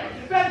 Ready.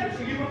 Defenders,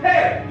 are you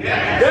prepared?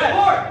 Yes.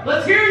 Support.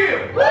 Let's hear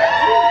you. Woo!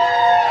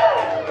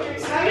 Are you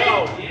excited?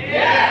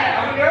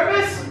 Yeah. Are you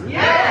nervous?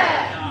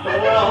 Yeah.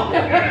 Well,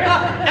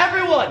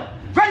 everyone,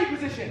 ready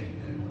position.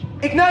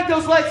 Ignite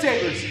those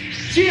lightsabers.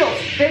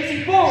 Shields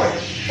facing forward.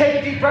 Take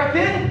a deep breath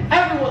in.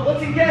 Everyone,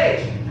 let's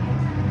engage. All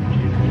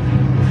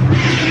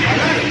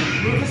right,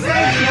 move the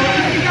same. You know what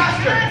to do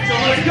faster. So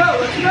let's go.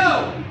 Let's go.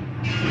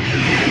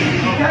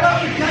 Get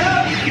up. Get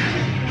up.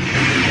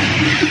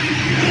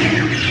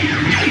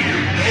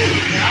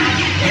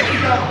 There we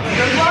go.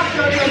 Good luck,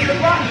 JoJo. Good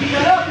luck.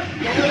 Get up.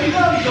 There we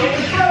go. Go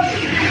with frozen.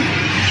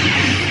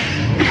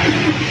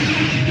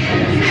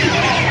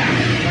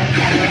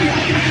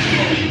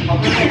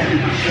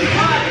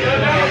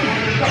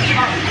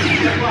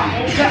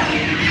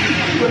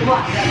 Good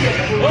luck. That's it.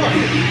 Go, go,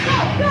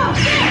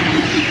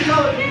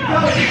 go.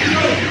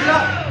 Get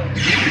up.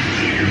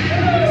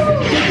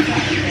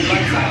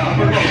 Right side.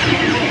 Upper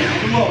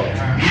lower.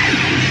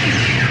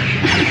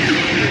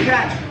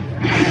 Catch.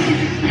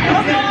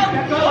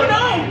 Oh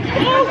no!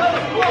 Oh,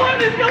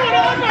 what is going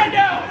on right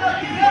now?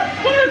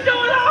 What is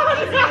going on?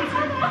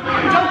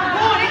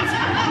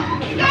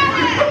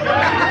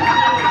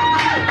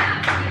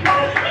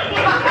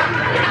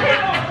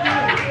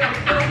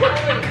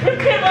 It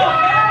came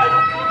out fast!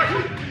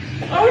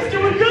 I was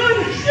doing good!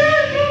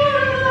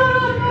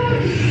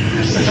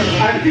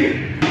 I'm here.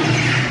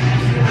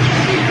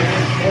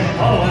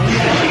 Oh,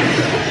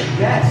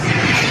 yes.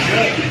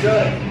 Good,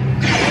 good.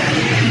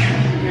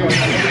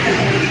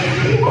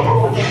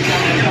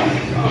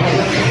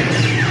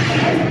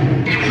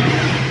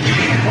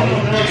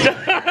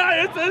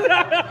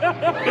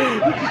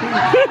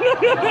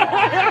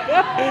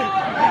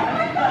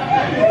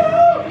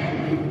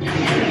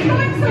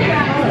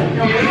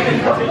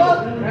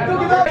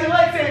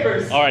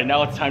 All right, right,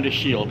 now it's time to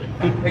shield.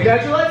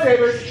 Ignite your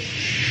lightsabers.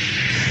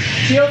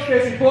 Shield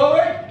facing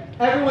forward.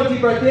 Everyone deep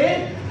breath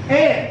in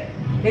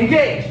and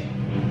engage.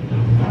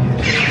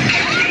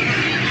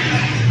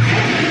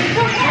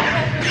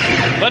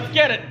 Let's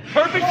get it.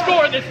 Perfect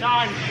score this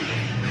time.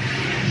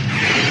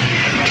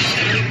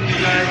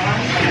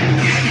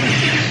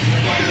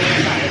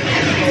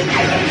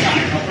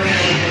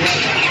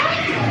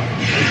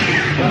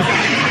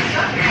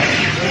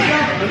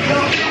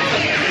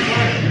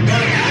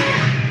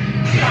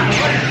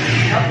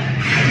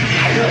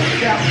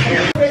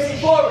 Facing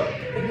forward.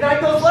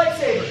 Ignite those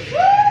lightsabers.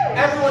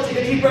 Everyone take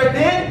a deep breath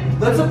in.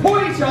 Let's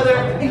support each other.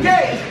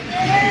 Engage.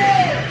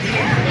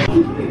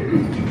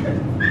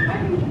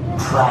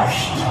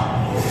 Trust,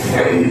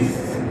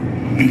 faith,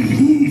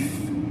 belief.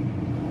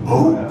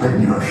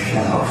 Open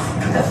yourself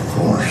to the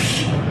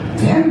Force.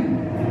 Then,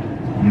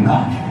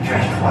 not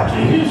just what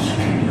is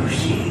can you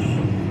see,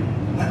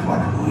 but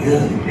what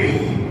will be.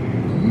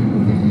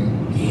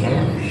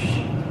 Yes.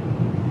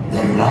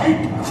 The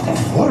light of the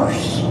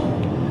Force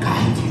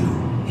guide you.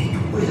 It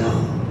will.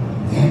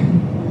 Then,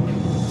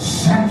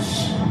 sense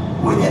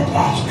where the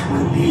past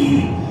will be.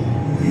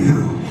 You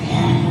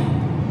can.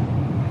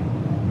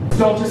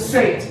 Don't just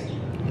say it.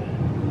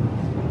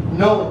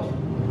 Know it.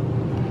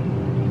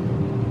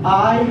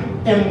 I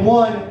am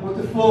one with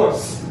the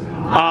Force.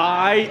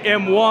 I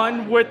am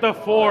one with the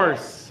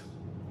Force.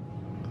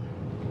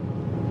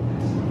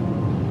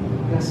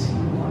 Yes.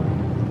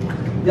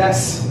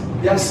 Yes.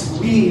 Yes,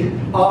 we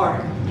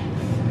are.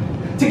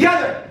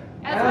 Together.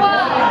 As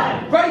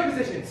one. Ready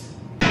positions.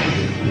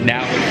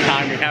 Now it's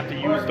time we have to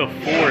use the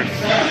Force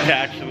to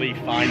actually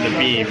find the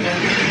beam.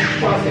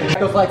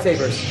 Those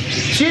lightsabers.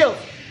 Shield.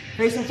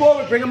 Facing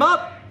forward. Bring them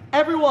up.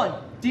 Everyone.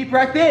 Deep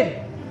breath in.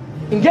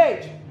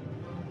 Engage.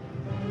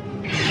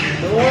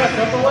 To the left.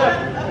 Up the left.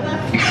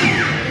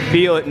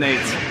 Feel it, Nate.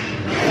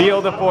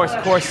 Feel the Force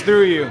course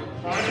through you.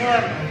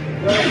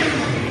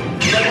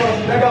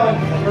 They're going.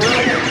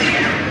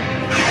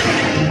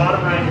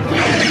 Bottom right.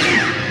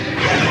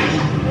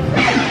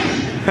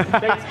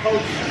 Thanks,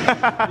 coach.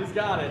 He's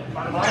got it.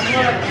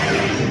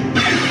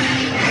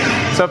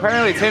 So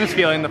apparently Tim's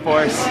feeling the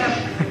Force.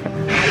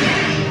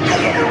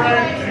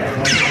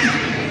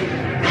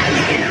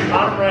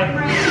 Bottom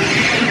right.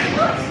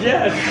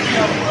 Yes.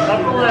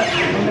 Upper left.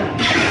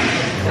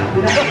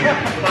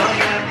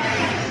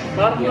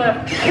 Bottom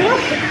left.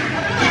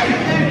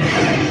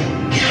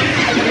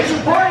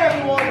 Support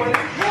everyone.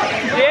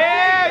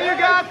 Yeah, you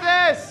got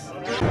this!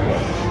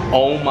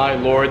 Oh my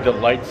lord, the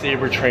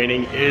lightsaber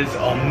training is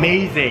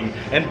amazing.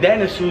 And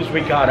then as soon as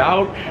we got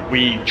out,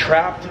 we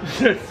trapped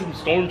some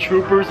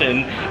stormtroopers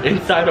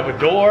inside of a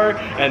door,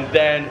 and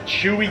then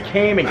Chewie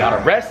came and got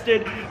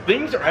arrested.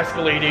 Things are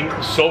escalating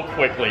so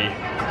quickly.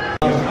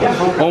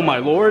 Oh my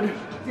lord.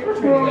 You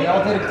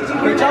all did a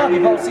great job.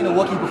 You've all seen a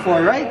Wookiee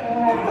before, right?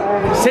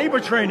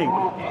 Saber training,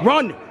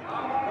 run!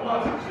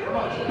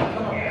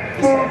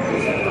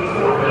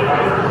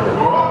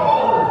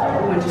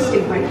 Just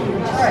stay right here.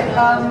 Alright,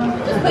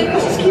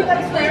 let's just keep that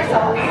display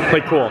ourselves.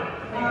 Play cool.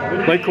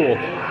 Play cool. I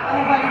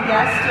invite a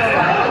guest to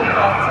arrive,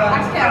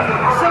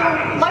 but so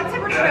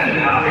lightsaber training.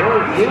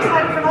 You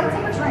excited for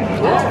lightsaber training?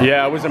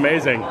 Yeah, it was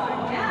amazing. We're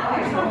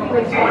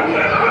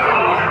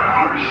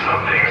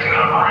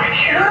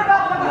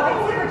about to have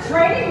lightsaber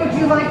training. Would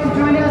you like to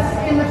join us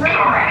in the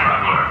training?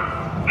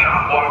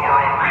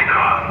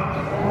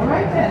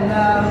 Alright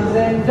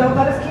then don't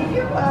let us keep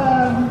you.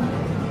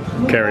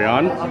 Carry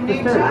on. Friends,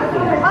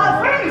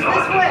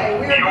 this way.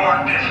 We are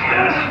going.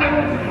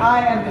 I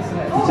am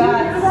dismissed.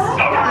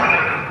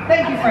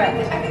 Thank you, friend.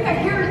 I think I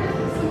hear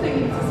something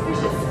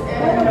suspicious.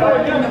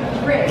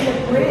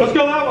 Let's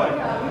go that way.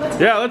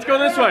 Yeah, let's go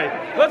this way.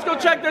 Let's go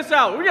check this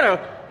out.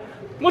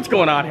 What's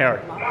going on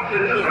here?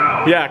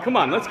 Yeah, come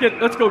on. Let's get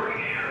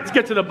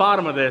to the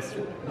bottom of this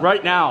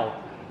right now.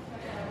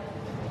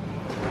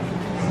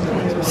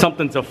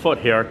 Something's afoot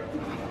here.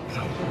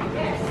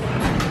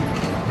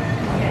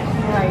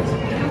 Right.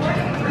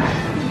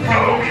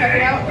 Check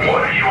it out.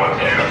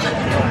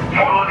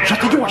 Shut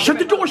the door, shut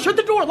the door, shut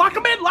the door. Lock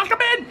him in, lock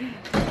him in.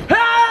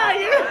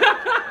 Hey!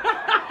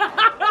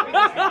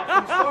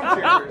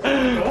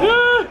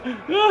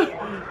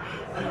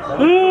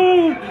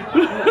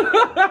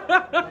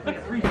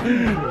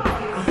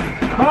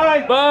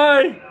 Bye.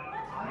 Bye.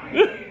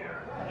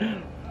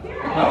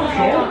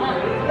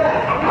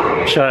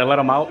 Should I let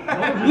him out? Should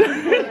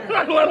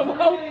I let him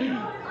out?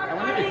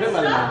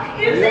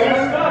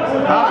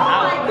 Oh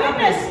my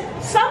goodness!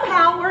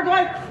 Somehow we're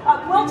going.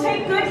 We'll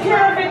take good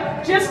care of it.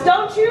 Just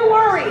don't you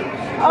worry.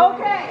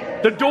 Okay.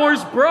 The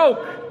door's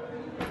broke.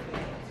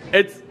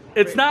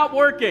 It's not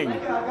working.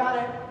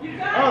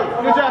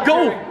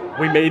 Go.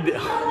 We made it.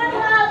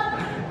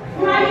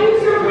 Can I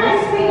use your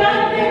wrist? We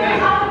gotta make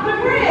it off the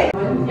bridge.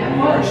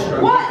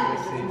 1,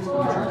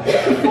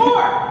 4,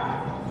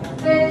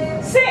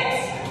 6.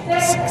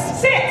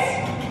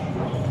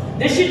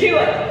 This should do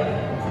it.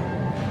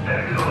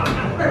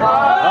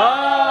 Oh!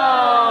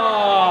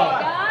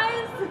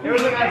 Guys, It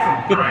was an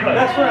accident.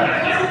 That's right.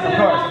 Of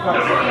course.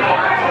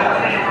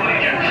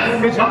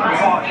 Good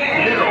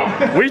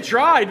job. We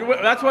tried.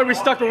 That's why we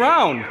stuck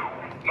around.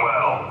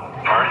 Well,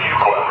 aren't you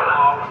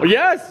clever? Well,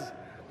 yes.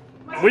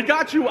 We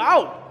got you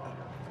out.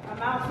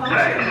 Thanks.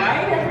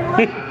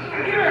 Stay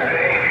here.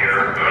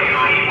 You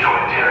lead to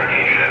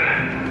interrogation.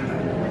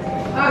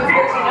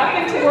 There's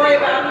nothing to worry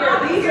about here.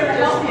 These are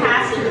just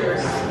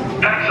passengers.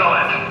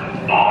 Excellent.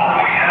 All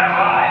we have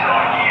eyes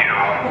on you.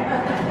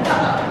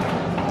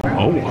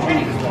 Oh.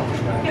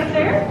 Get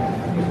there?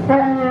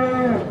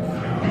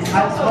 I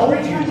told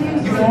you,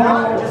 you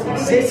cannot just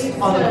exist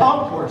on the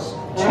concourse.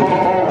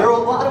 There are a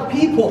lot of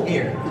people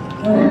here.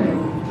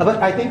 But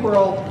I think we're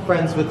all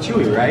friends with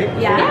Chewie, right?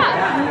 Yeah.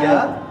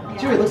 Yeah?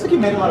 Chewie, it looks like you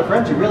made a lot of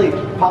friends. You're really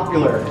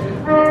popular.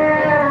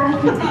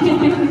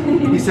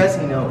 He says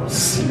he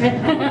knows.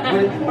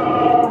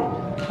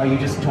 Are you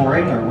just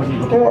touring, or what are you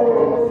looking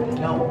for?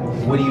 No.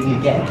 What do you need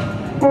to get?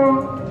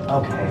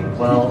 Okay,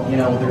 well, you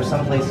know, there's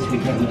some places we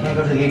can't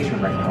go to the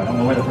atrium right now. I don't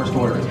know where the first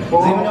order is.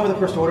 Does anyone know where the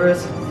first order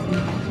is?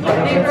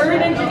 They were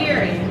in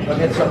engineering.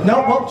 Okay, so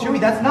no, well, Chewie,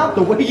 that's not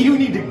the way you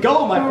need to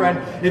go, my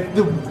friend. If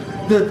the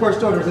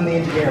first order is in the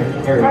engineering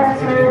area,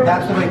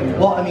 that's the way.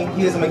 Well, I mean,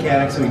 he is a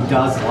mechanic, so he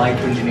does like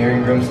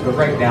engineering rooms. But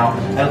right now,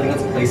 I don't think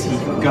that's a place he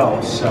can go.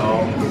 So.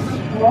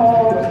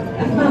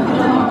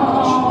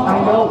 I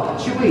know,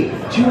 Chewie,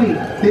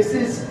 this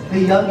is the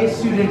youngest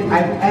student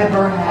I've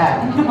ever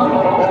had.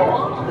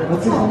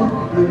 What's his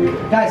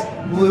name? Guys,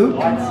 Luke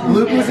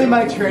was in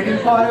my training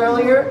pod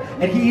earlier,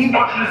 and he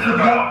was the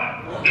young.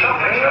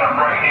 Something's up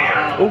right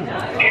here.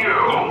 You.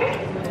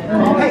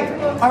 Hey,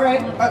 all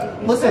right,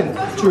 listen,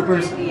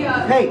 troopers.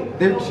 Hey,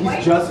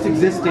 she's just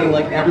existing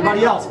like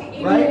everybody else,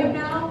 right?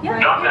 Not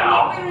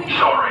now.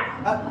 Sorry.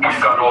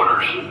 We've got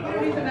orders.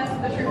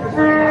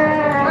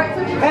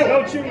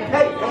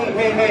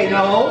 Hey,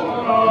 no.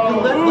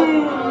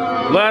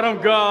 Let him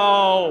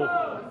go.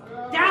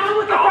 Down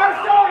with the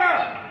first order!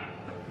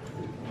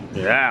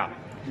 Yeah.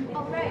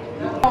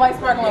 I like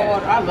sparkling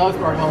water. I love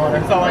sparkling water.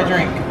 That's all I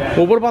drink.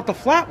 Well, what about the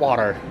flat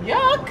water?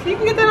 Yuck! You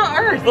can get that on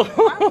Earth.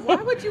 Why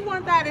would you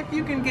want that if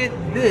you can get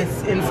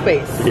this in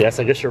space? Yes,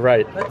 I guess you're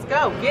right. Let's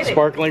go. Get it.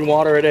 Sparkling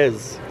water it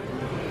is.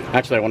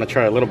 Actually, I want to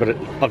try a little bit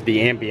of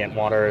the ambient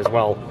water as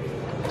well.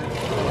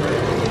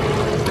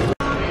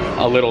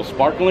 A little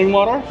sparkling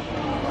water.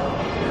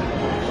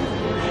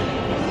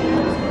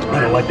 I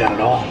don't like that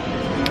at all.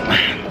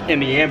 In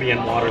the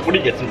ambient water. What do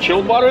you get? Some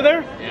chilled water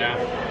there? Yeah.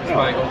 That's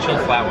why I go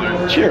chilled flat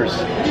water. Cheers.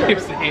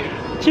 Cheers.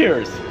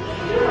 Cheers.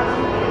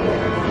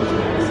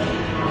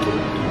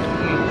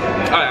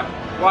 Oh yeah.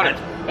 Water.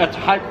 That's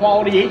high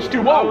quality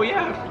H2O. Oh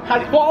yeah.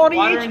 High quality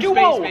water H2O. In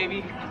space,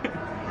 baby.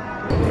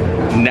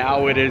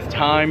 Now it is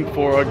time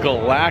for a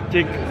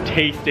galactic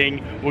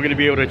tasting. We're gonna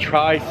be able to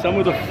try some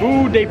of the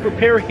food they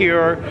prepare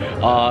here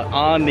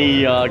on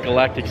the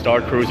Galactic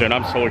Starcruiser, and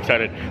I'm so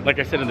excited. Like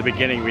I said in the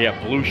beginning, we have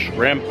blue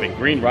shrimp and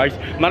green rice.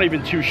 I'm not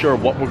even too sure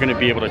what we're gonna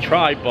be able to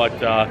try, but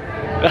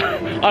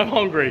I'm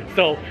hungry,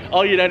 so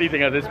I'll eat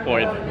anything at this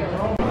point.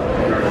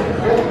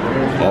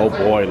 Oh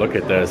boy, look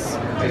at this.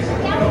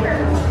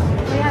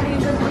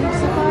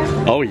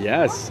 Oh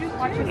yes,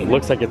 it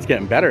looks like it's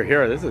getting better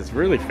here. This is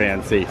really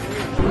fancy.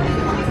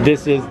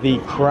 This is the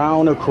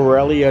Crown of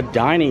Corellia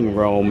dining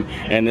room,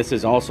 and this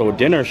is also a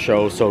dinner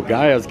show, so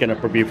Gaya's gonna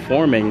be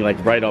performing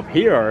like right up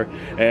here,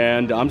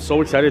 and I'm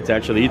so excited to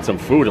actually eat some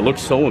food. It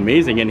looks so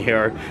amazing in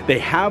here. They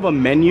have a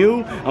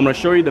menu. I'm gonna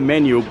show you the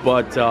menu,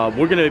 but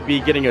we're gonna be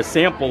getting a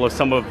sample of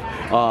some of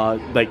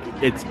like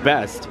its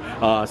best.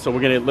 So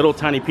we're gonna get little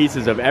tiny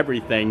pieces of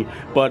everything,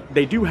 but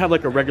they do have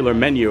like a regular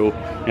menu,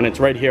 and it's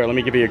right here. Let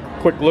me give you a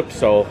quick look.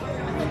 So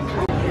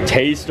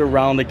taste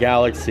around the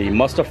galaxy,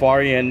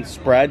 Mustafarian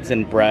spreads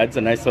and breads,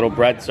 a nice little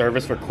bread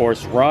service for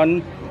course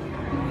run.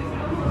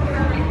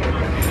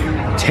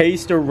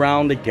 Taste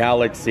around the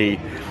galaxy,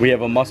 we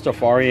have a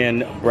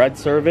Mustafarian bread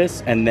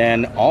service, and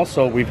then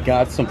also we've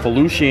got some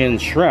Felucian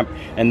shrimp,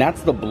 and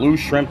that's the blue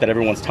shrimp that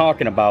everyone's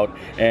talking about.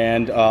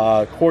 And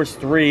course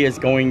 3 is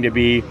going to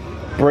be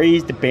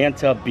braised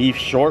banta beef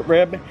short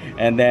rib,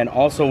 and then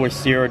also a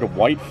seared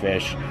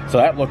whitefish. So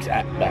that looks,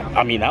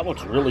 I mean, that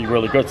looks really,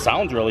 really good.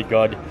 Sounds really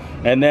good.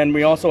 And then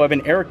we also have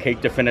an air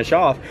cake to finish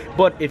off.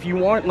 But if you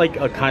want like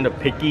a kind of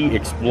picky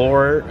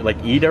explorer,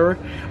 like eater,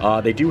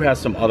 they do have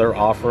some other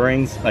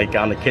offerings, like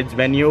on the kids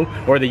menu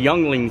or the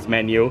younglings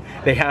menu.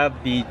 They have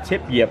the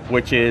tip yip,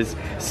 which is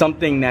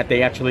something that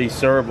they actually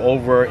serve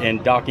over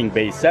in Docking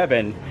Bay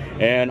 7.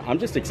 And I'm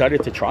just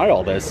excited to try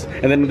all this.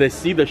 And then to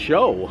see the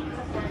show.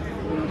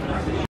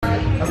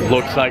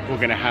 Looks like we're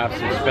gonna have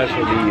some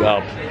specialty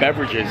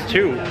beverages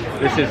too.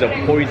 This is a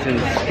poison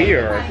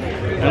spear,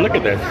 and look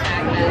at this.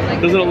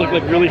 Doesn't it look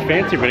like really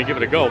fancy? We're gonna give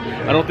it a go.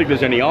 I don't think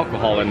there's any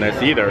alcohol in this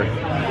either.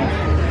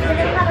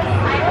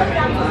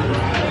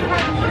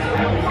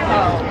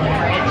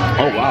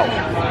 Oh wow,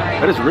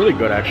 that is really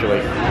good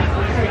actually.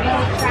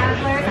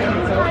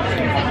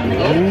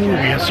 Oh,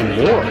 we have some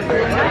more.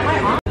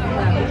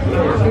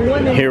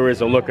 Here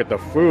is a look at the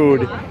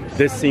food.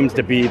 This seems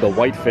to be the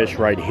whitefish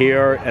right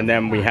here, and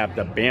then we have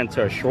the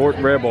banter short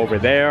rib over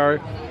there,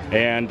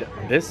 and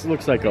this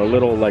looks like a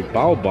little like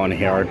bao bun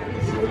here.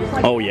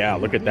 Oh yeah,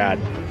 look at that.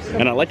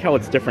 And I like how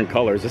it's different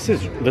colors. This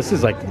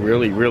is like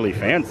really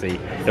fancy.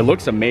 It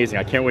looks amazing.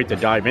 I can't wait to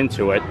dive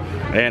into it.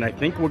 And I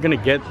think we're gonna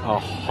get a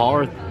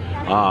hearth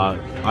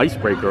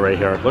icebreaker right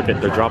here. Look at,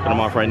 they're dropping them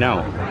off right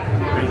now.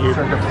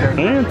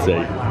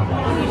 Fancy.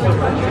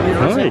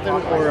 Right.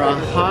 Or a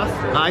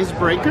hearth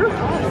icebreaker.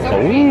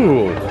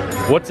 Ooh,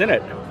 what's in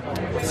it?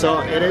 So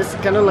it is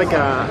kind of like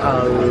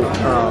a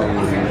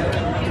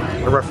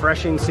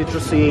refreshing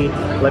citrusy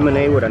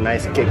lemonade with a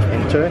nice kick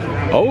into it.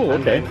 Oh,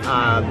 okay.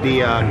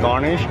 The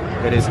garnish,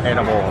 it is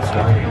edible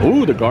also.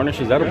 Ooh, the garnish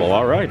is edible.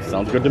 All right,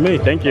 sounds good to me.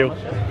 Thank you.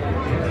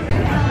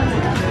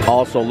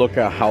 Also, look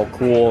at how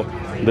cool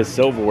the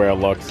silverware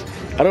looks.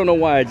 I don't know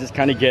why, I just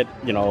kind of get,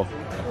 you know,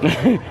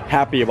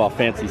 happy about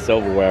fancy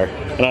silverware.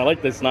 And I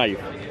like this knife.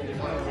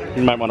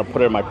 You might want to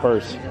put it in my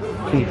purse.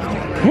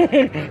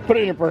 Put it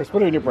in your purse,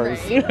 put it in your purse.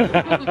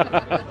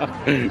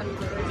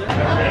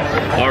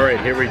 All right,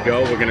 here we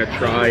go. We're gonna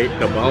try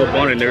the bao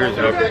bun, and there's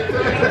a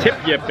tip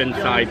yip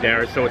inside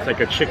there, so it's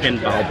like a chicken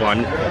bao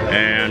bun,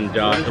 and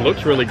it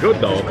looks really good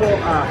though.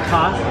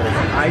 Hearth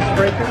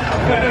icebreaker.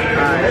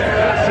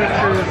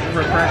 Citrus,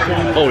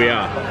 refreshing. Oh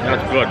yeah,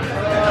 that's good.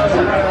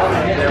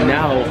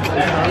 Now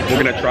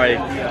we're gonna try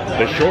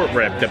the short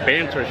rib, the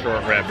banter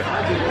short rib.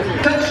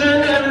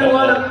 Attention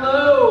everyone,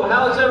 hello!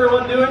 How's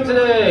everyone doing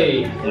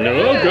today?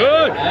 No,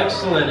 good.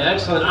 Excellent,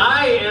 excellent.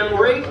 I am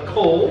Rafe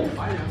Cole.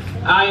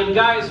 I am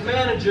Gaya's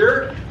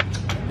manager,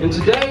 and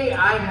today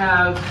I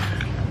have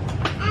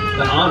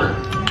the honor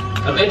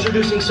of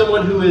introducing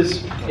someone who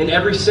is, in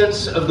every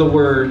sense of the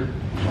word,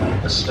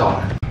 a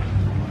star.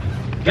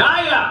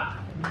 Gaya!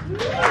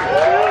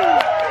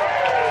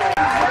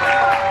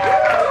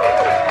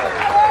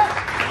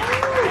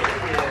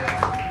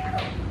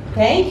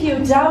 Thank you,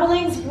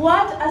 darlings.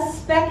 What a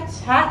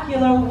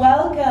spectacular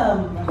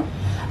welcome.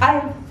 I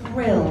am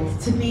thrilled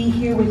to be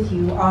here with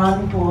you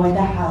on board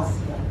the Halcyon.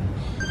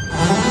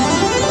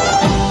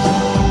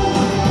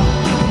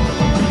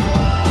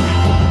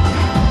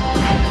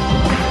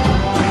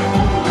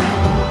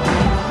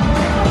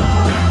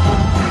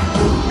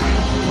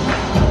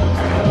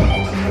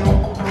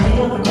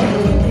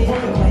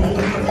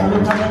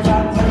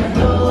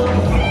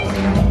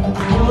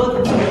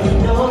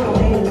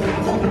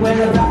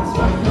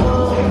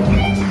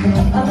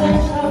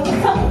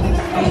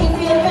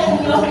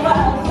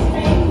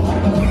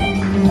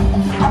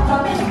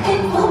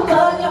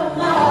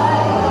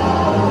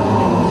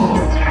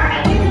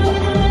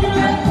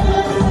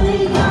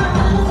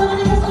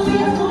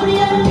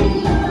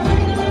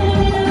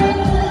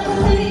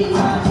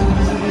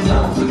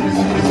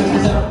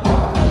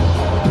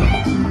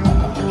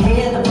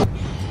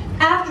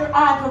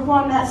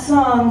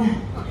 Song,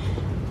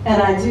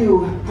 and I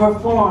do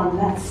perform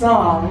that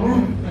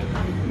song,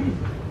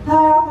 I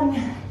often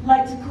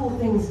like to cool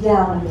things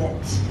down a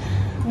bit.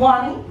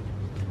 Wani,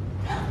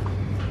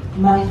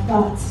 my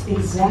thoughts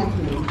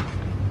exactly.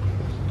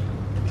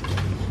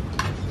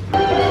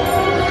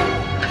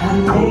 A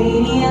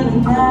lady in the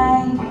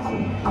night,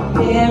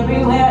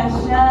 everywhere I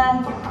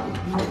shine,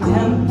 the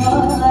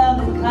temple of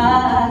the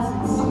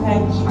cosmic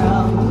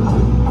spectrum.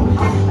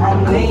 I'm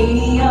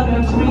lady of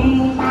your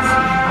dreams,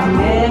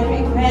 and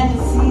every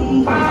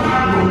fantasy,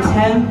 the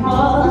temple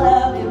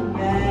of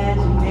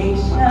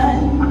imagination.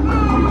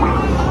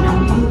 I'm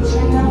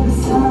picturing of the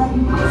sun,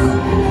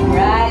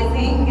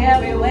 rising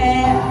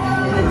everywhere,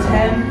 in the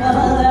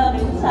temple of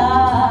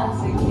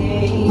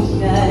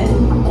intoxication.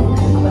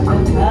 But the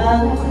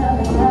colors of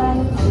the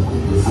night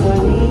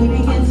slowly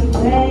begin to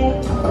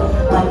fade.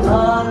 I'm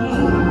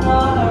longing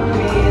for a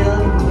real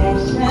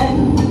connection.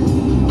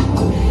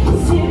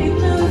 City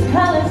blues,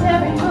 colors,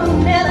 every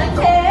moon, and I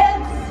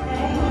can't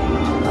stay.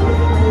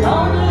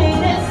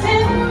 Loneliness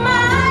in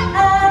my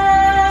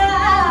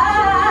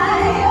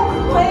eye.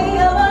 Way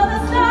above the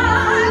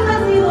stars, I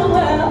see the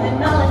world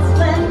in all its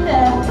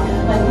splendor.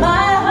 But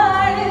my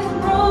heart is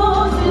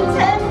bruised and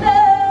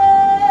tender.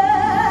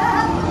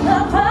 The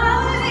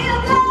quality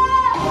of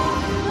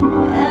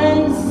love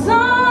and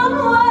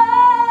someone.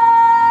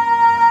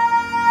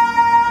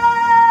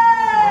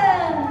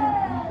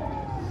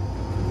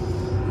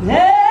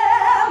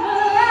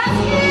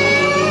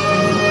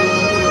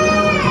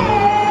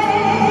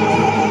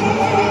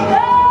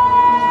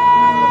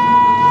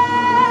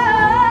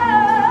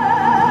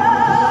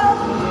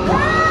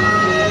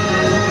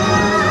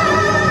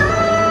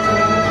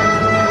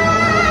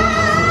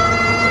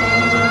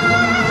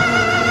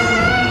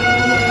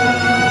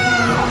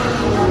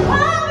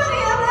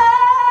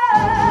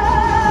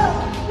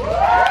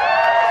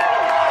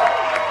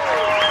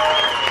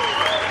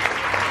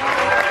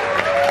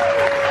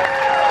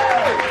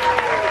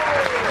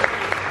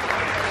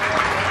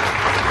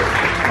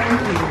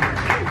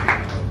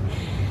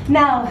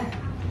 Now,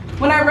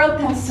 when I wrote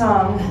that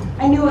song,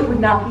 I knew it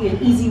would not be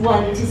an easy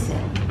one to sing.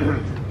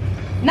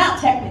 Not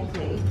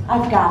technically,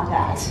 I've got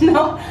that.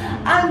 No,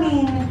 I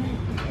mean,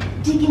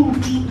 digging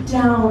deep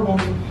down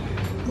and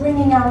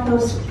bringing out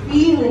those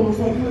feelings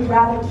that you would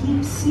rather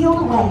keep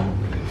sealed away.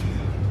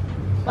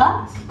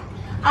 But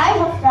I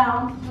have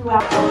found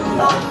throughout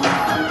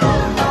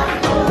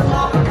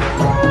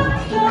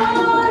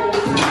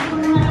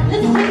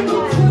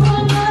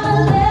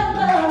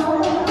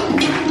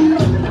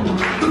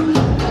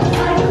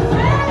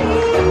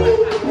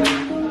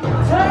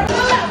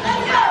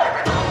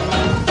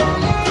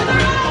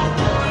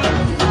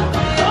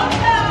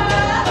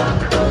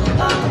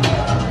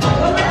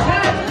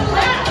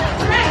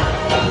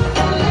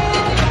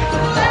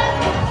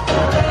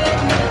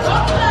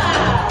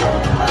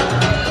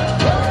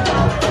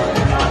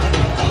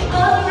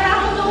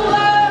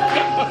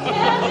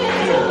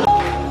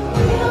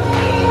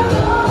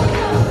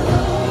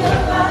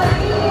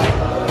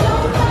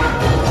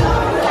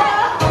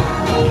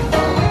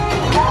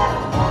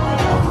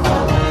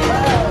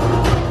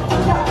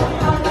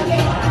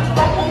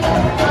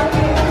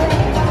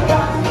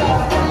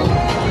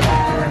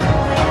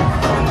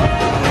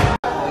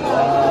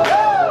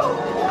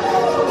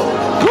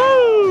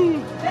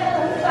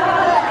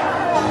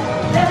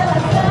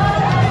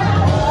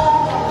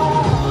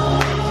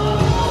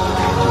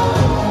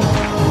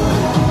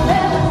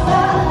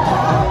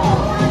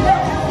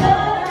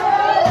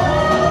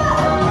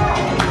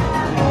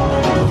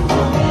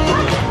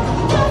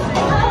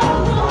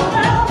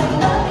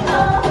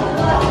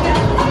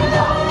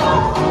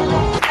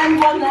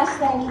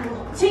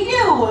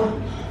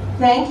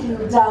Thank you,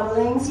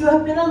 darlings. You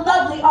have been a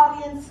lovely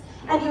audience,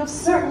 and you have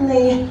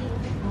certainly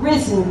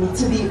risen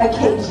to the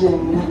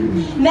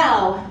occasion.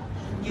 Now,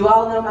 you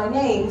all know my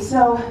name,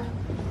 so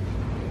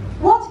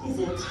what is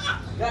it?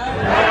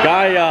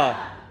 Gaya.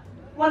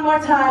 One more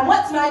time,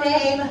 what's my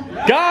name?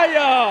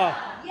 Gaya!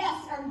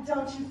 Yes, and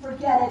don't you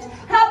forget it.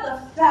 Have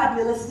the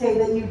fabulous day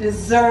that you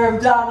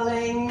deserve,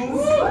 darlings.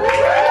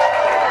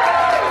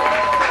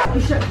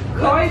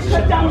 Corey,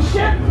 shut down the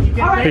ship.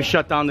 All right. He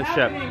shut down the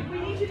ship.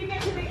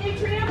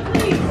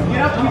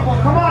 Get up, people,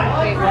 come on!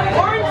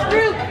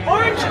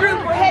 Orange group,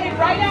 we're headed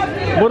right out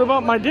here! What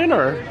about my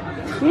dinner?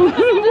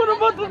 What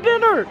about the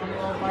dinner?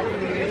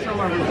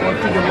 Report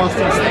to the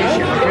muster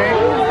station, okay?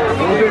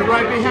 We'll be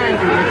right behind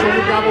you. Make sure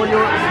you grab all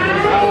your...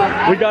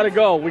 We gotta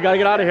go. We gotta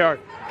get out of here.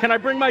 Can I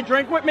bring my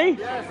drink with me?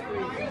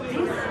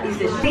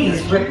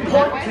 Please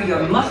report to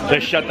your muster. They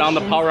shut down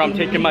the power. I'm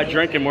taking my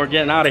drink and we're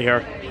getting out of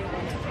here.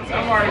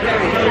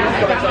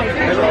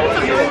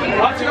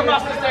 Up to the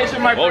muster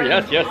station, my friend. Oh,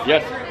 yes, yes,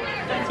 yes.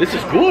 This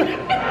is good.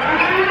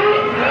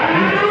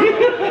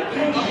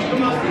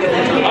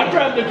 I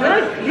grabbed the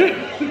drink.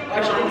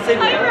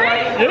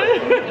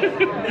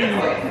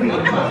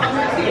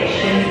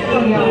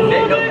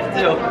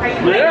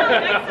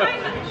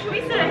 Should we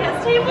sit at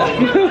his table?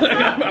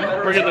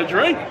 I'm bringing the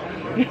drink.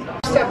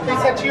 Step,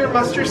 please head to your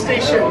muster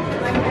station.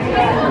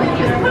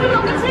 Just put it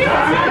on the table.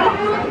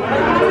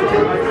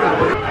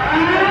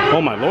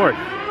 Oh my lord.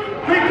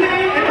 Quickly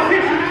and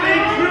efficiently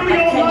through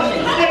your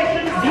muster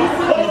station.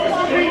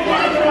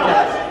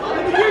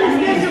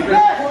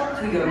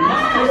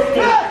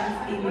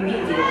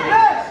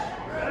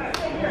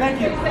 Thank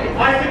you.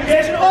 I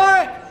suggest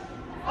Auric!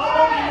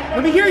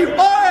 Let me hear you,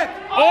 Auric!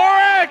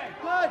 Auric!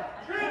 Good.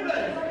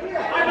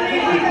 I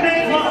believe these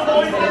men are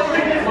going to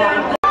bring this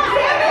down.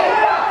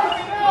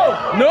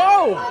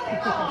 No!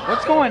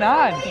 What's going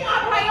on?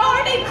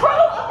 Priority crew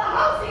of the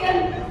Halcyon,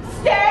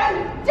 stand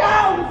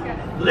down!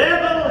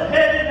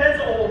 Level-headed as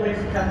always,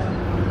 Captain.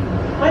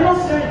 I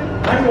must say,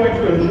 I'm going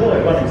to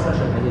enjoy running such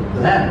a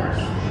glamorous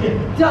ship.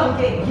 Don't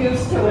get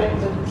used to it,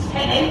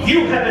 Lieutenant.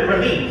 You have been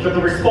relieved of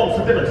the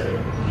responsibility.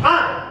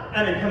 I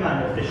am in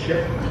command of this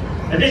ship,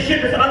 and this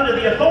ship is under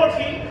the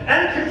authority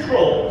and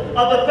control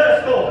of the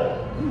First Order.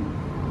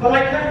 But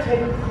I can't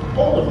take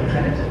all of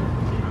Lieutenant.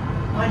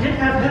 I did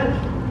have help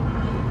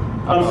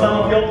from some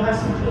of your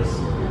passengers.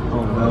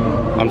 Oh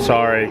no. I'm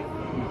sorry.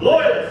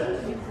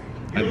 Loyalists,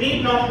 you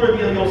need not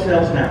reveal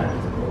yourselves now.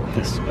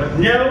 Yes. But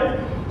know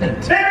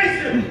that very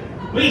soon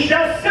we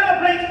shall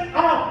celebrate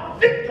our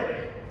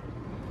victory.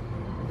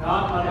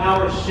 Not on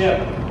our ship.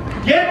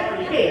 Get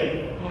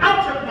him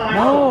out of my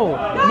No!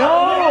 No!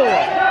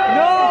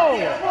 No!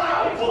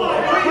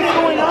 What's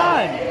going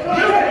on?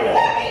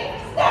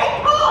 Stay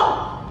calm!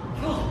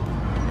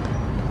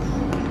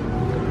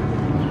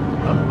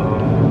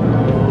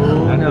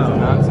 That is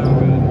not so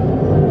good.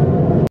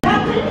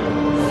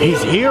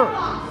 He's here.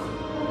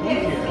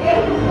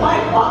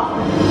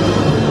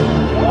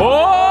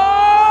 Oh!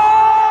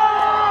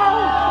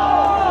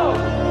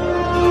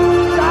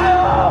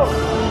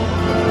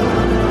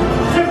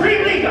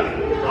 Supreme Leader,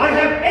 I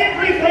have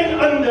everything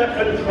under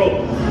control.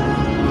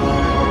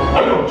 I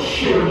don't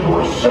share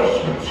your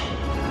assessment,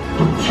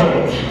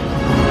 Lieutenant.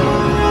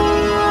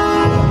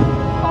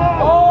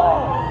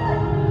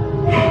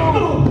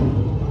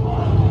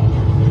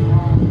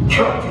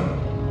 Captain,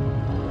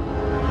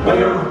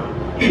 where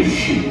is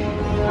she?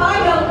 I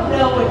don't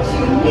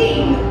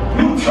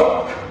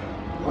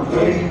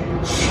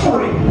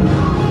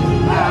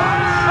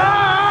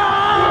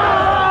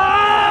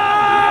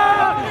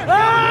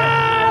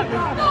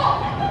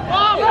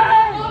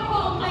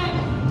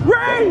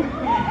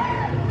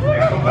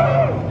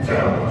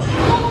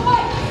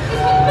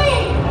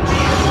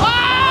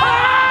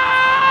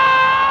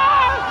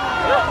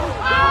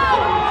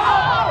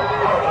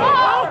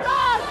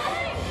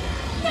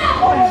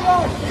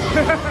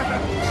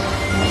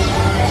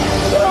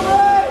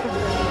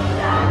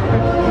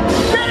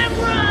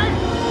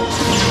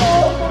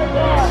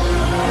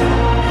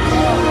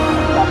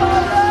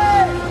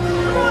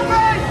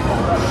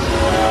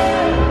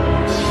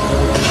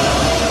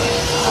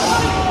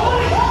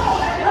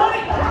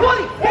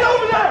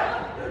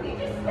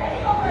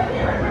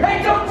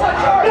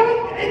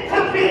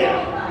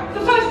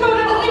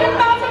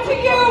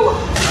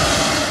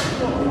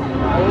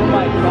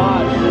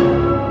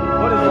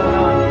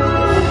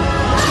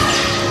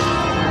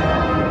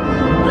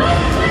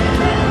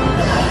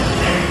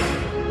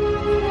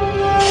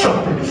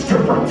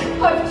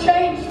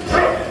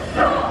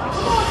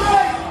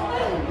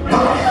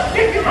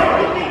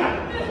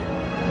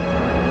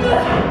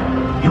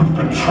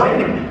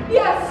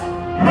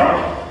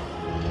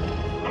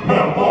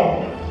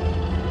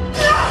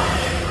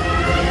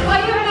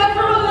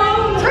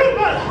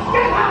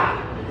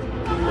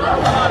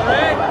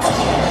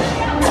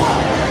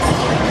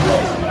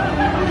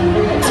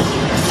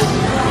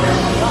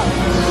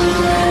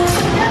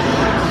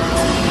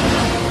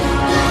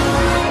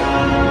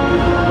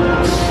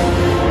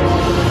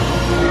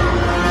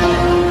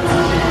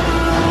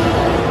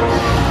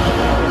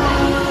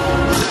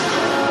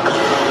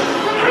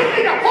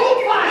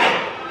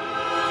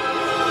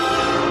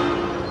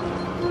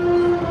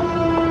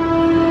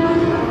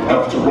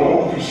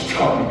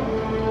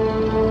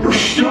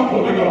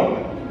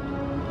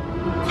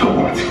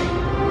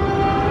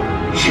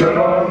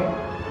Jedi,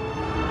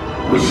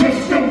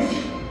 resistance,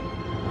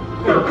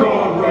 they're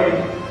gone, Rey.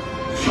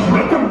 So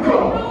let them go.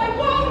 No, I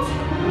won't!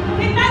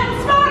 Ignite the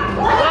spark!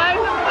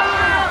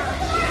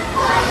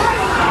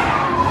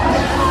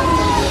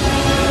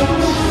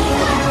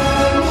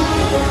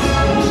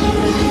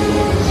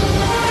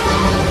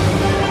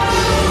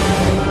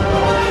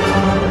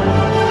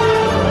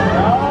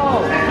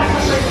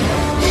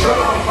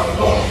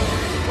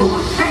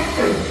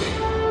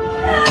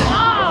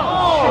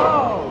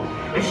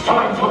 It's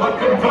time to let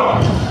them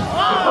die.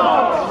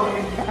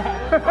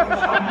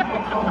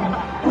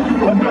 Who you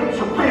were meant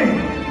to be.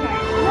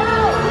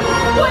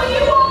 What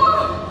you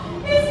are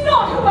is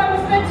not who I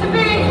was meant to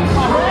be.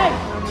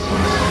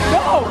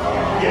 No.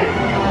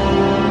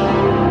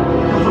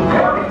 As a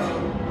parent,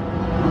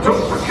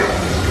 don't forget,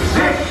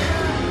 this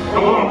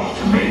belongs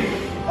to me.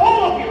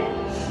 All of you,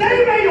 stay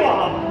where you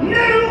are.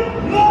 No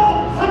more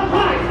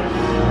surprises.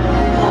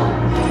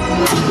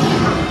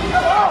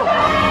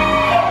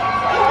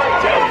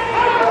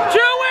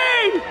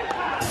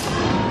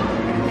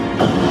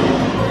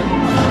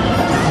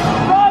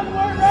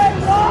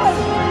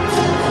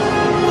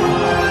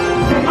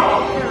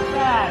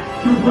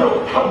 You will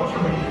come to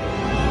me.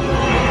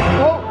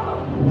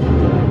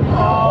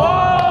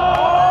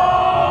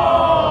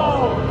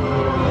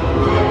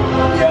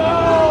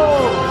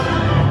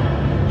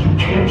 You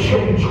can't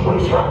change what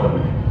has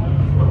happened.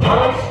 The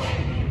past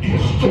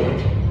is dead.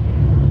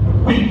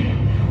 We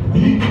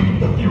can be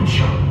the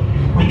future.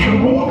 We can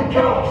rule the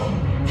galaxy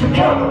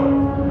together.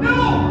 No!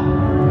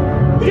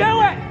 Do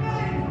it!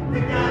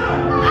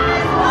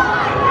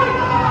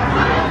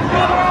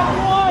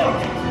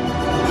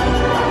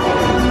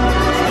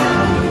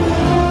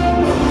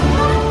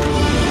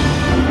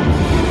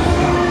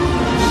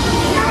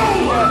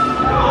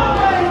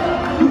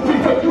 You think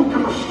that you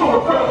can restore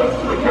balance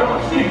to the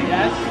galaxy?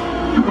 Yes.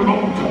 You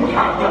alone don't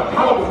have that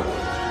power.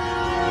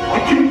 I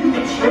gave you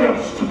the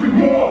chance to be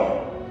more.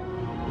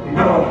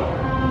 Now,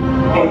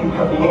 all you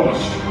have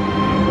lost,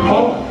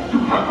 all you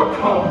have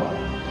become,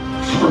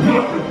 is for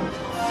nothing.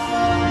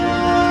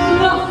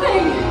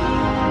 Nothing.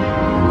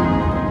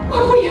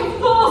 What we have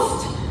lost,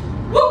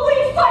 what we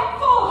fight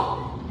for,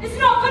 is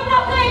not for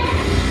nothing.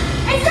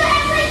 It's for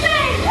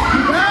everything.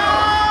 No!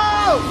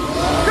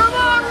 Come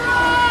on,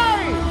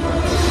 Rey!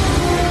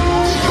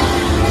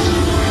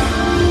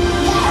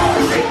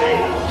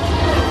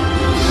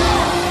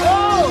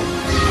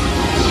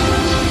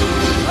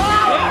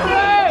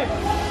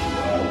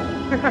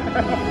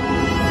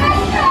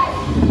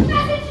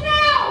 Message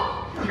now!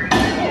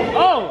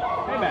 Oh!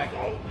 Hey, back.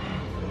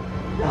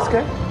 That's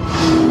good.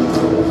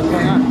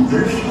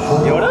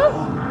 Yoda?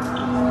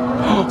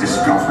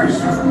 Discoveries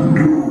of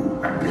new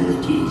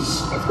abilities.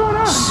 What's going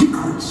on?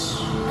 Secrets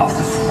of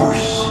the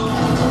Force.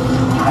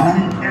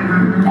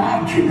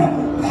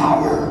 Unimaginable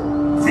power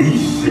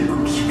these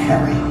secrets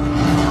carry.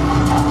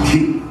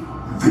 Keep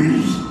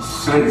these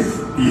safe.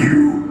 You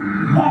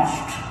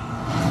must.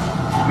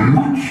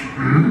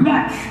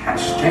 Much at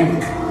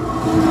stake.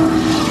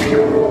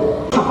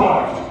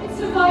 Survived. It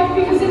survived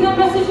because in that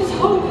message is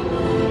hope.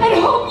 And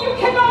hope you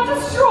cannot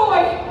destroy.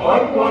 I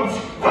want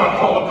that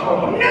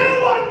holocron. No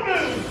one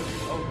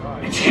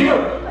moves! It's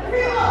here.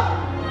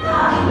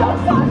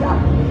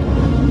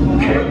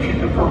 Can't keep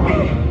it from me.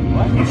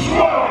 It's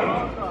mine.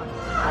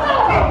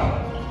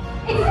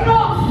 It's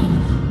not.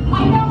 I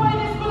know where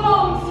this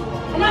belongs.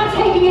 And I'm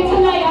taking it to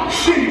Leia.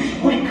 She's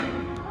weak.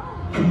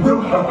 And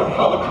we'll have the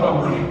holocron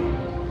ready.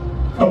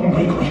 Don't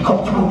make me go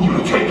through you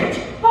to take it.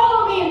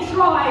 Follow me and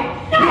try.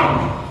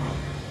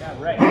 Yeah,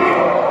 right.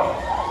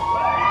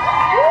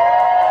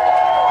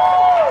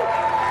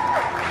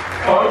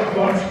 I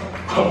want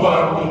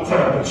collateral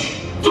damage.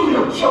 Do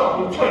your job,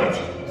 Lieutenant.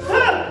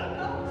 Sir!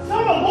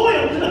 Some are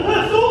loyal to the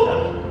First Order.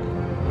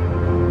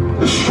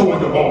 Destroy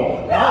them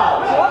all.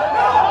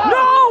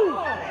 No!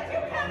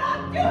 You cannot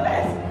do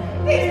this.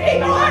 These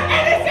people are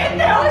innocent.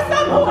 There are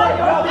some who are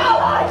your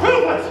allies.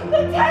 Prove it!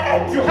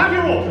 Lieutenant! You have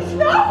your orders.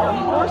 No!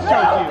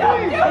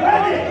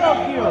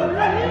 Don't do it!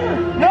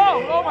 No!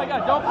 Oh my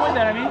god, don't point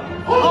that at me.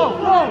 Oh!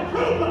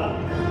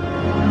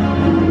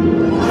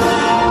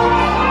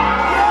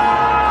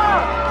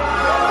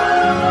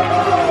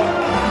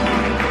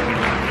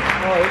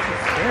 Oh, this is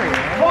scary,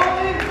 man. Fall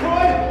in,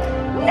 Troy!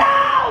 No!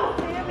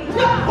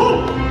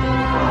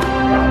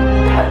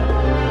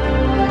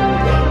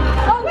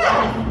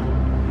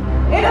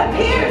 It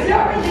appears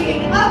you're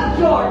relieving of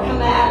your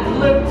command,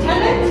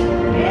 Lieutenant.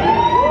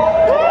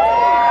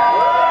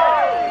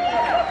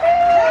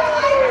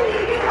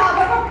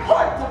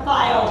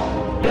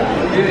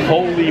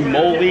 Holy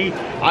moly,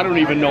 I don't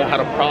even know how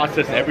to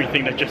process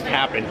everything that just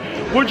happened.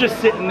 We're just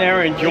sitting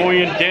there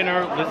enjoying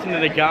dinner, listening to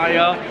the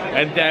Gaya,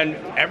 and then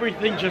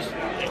everything just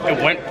it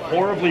went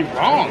horribly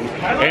wrong.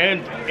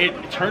 And it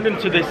turned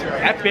into this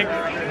epic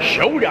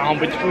showdown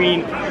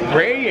between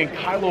Rey and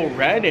Kylo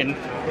Ren, and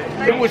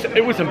it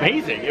was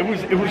amazing. It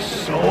was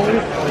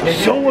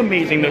so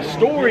amazing. The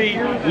story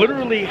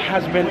literally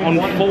has been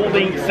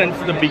unfolding since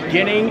the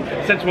beginning,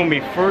 since when we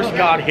first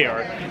got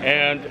here.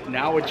 and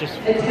now it just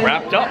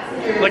wrapped up.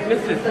 Like,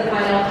 this is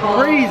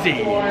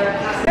crazy.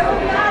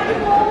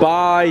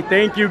 Bye.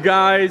 Thank you,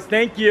 guys.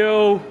 Thank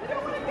you.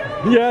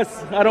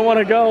 Yes, I don't want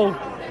to go.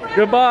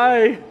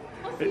 Goodbye.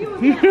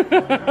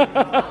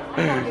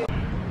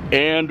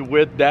 And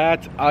with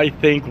that, I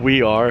think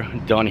we are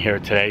done here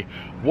today.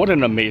 What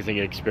an amazing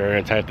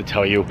experience, I have to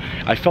tell you.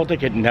 I felt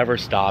like it never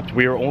stopped.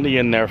 We were only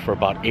in there for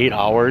about 8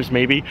 hours,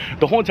 maybe.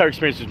 The whole entire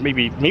experience was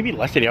maybe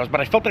less than 8 hours,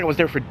 but I felt like I was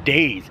there for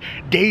days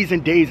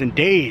and days and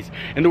days.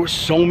 And there were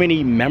so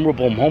many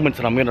memorable moments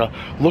that I'm gonna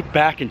look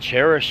back and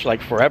cherish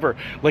like forever.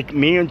 Like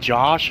me and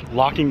Josh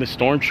locking the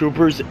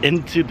stormtroopers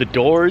into the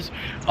doors,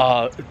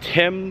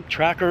 Tim,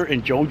 Tracker,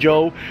 and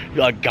Jojo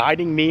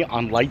guiding me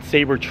on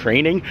lightsaber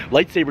training.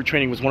 Lightsaber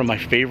training was one of my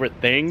favorite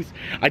things.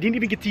 I didn't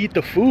even get to eat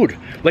the food.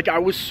 Like, I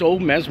was so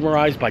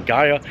mesmerized by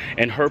Gaya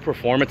and her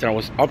performance, and I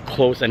was up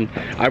close and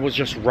I was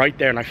just right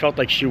there, and I felt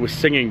like she was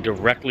singing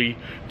directly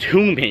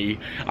to me.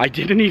 I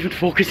didn't even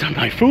focus on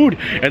my food,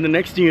 and the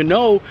next thing you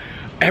know,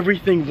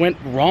 everything went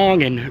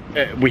wrong, and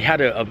we had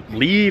to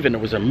leave, and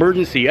it was an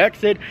emergency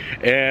exit,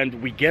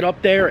 and we get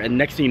up there, and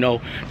next thing you know,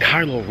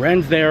 Kylo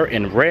Ren's there,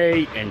 and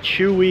Rey and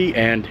Chewie,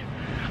 and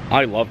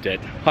I loved it.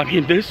 I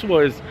mean, this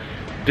was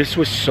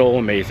so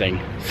amazing.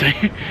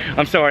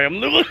 I'm sorry,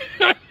 I'm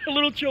a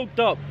little choked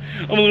up.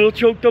 I'm a little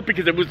choked up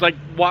because it was like,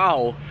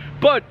 wow.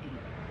 But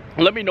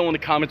let me know in the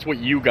comments what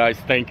you guys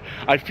think.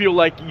 I feel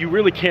like you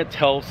really can't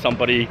tell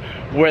somebody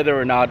whether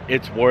or not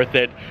it's worth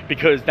it,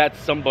 because that's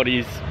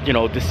somebody's, you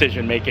know,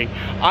 decision making.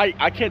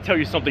 I can't tell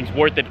you something's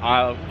worth it.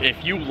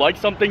 If you like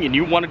something and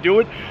you want to do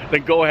it,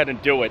 then go ahead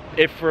and do it.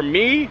 If for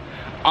me,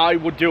 I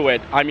would do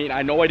it. I mean,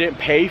 I know I didn't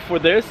pay for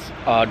this.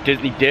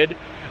 Disney did,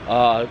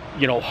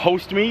 you know,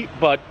 host me,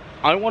 but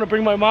I want to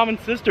bring my mom and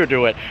sister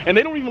to it, and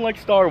they don't even like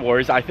Star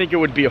Wars. I think it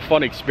would be a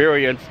fun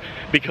experience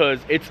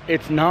because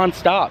it's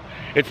non-stop.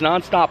 It's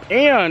non-stop,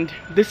 and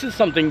this is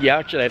something you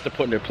actually have to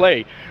put into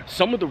play.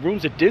 Some of the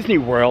rooms at Disney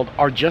World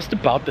are just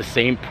about the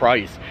same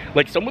price.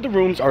 Like, some of the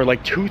rooms are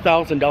like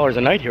 $2,000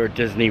 a night here at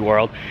Disney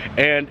World,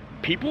 and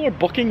people are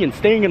booking and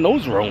staying in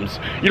those rooms.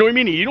 You know what I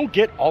mean? You don't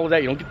get all of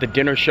that. You don't get the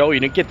dinner show.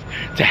 You don't get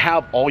to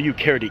have all you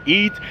care to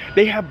eat.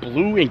 They have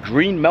blue and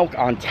green milk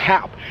on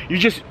tap. You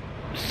just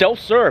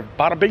self-serve,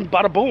 bada bing,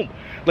 bada boom.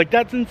 Like,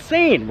 that's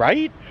insane,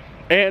 right?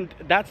 And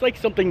that's like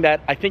something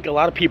that I think a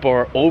lot of people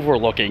are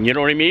overlooking, you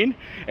know what I mean?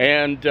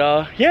 And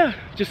yeah,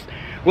 just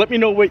let me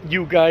know what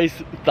you guys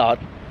thought.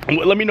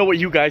 Let me know what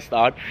you guys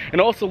thought,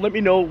 and also let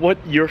me know what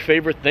your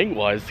favorite thing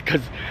was,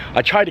 because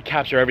I tried to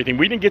capture everything.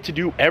 We didn't get to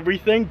do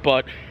everything,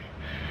 but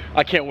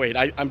I can't wait.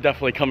 I'm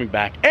definitely coming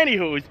back.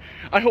 Anywho's,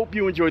 I hope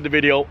you enjoyed the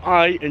video.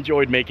 I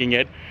enjoyed making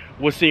it.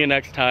 We'll see you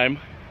next time.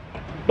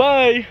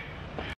 Bye.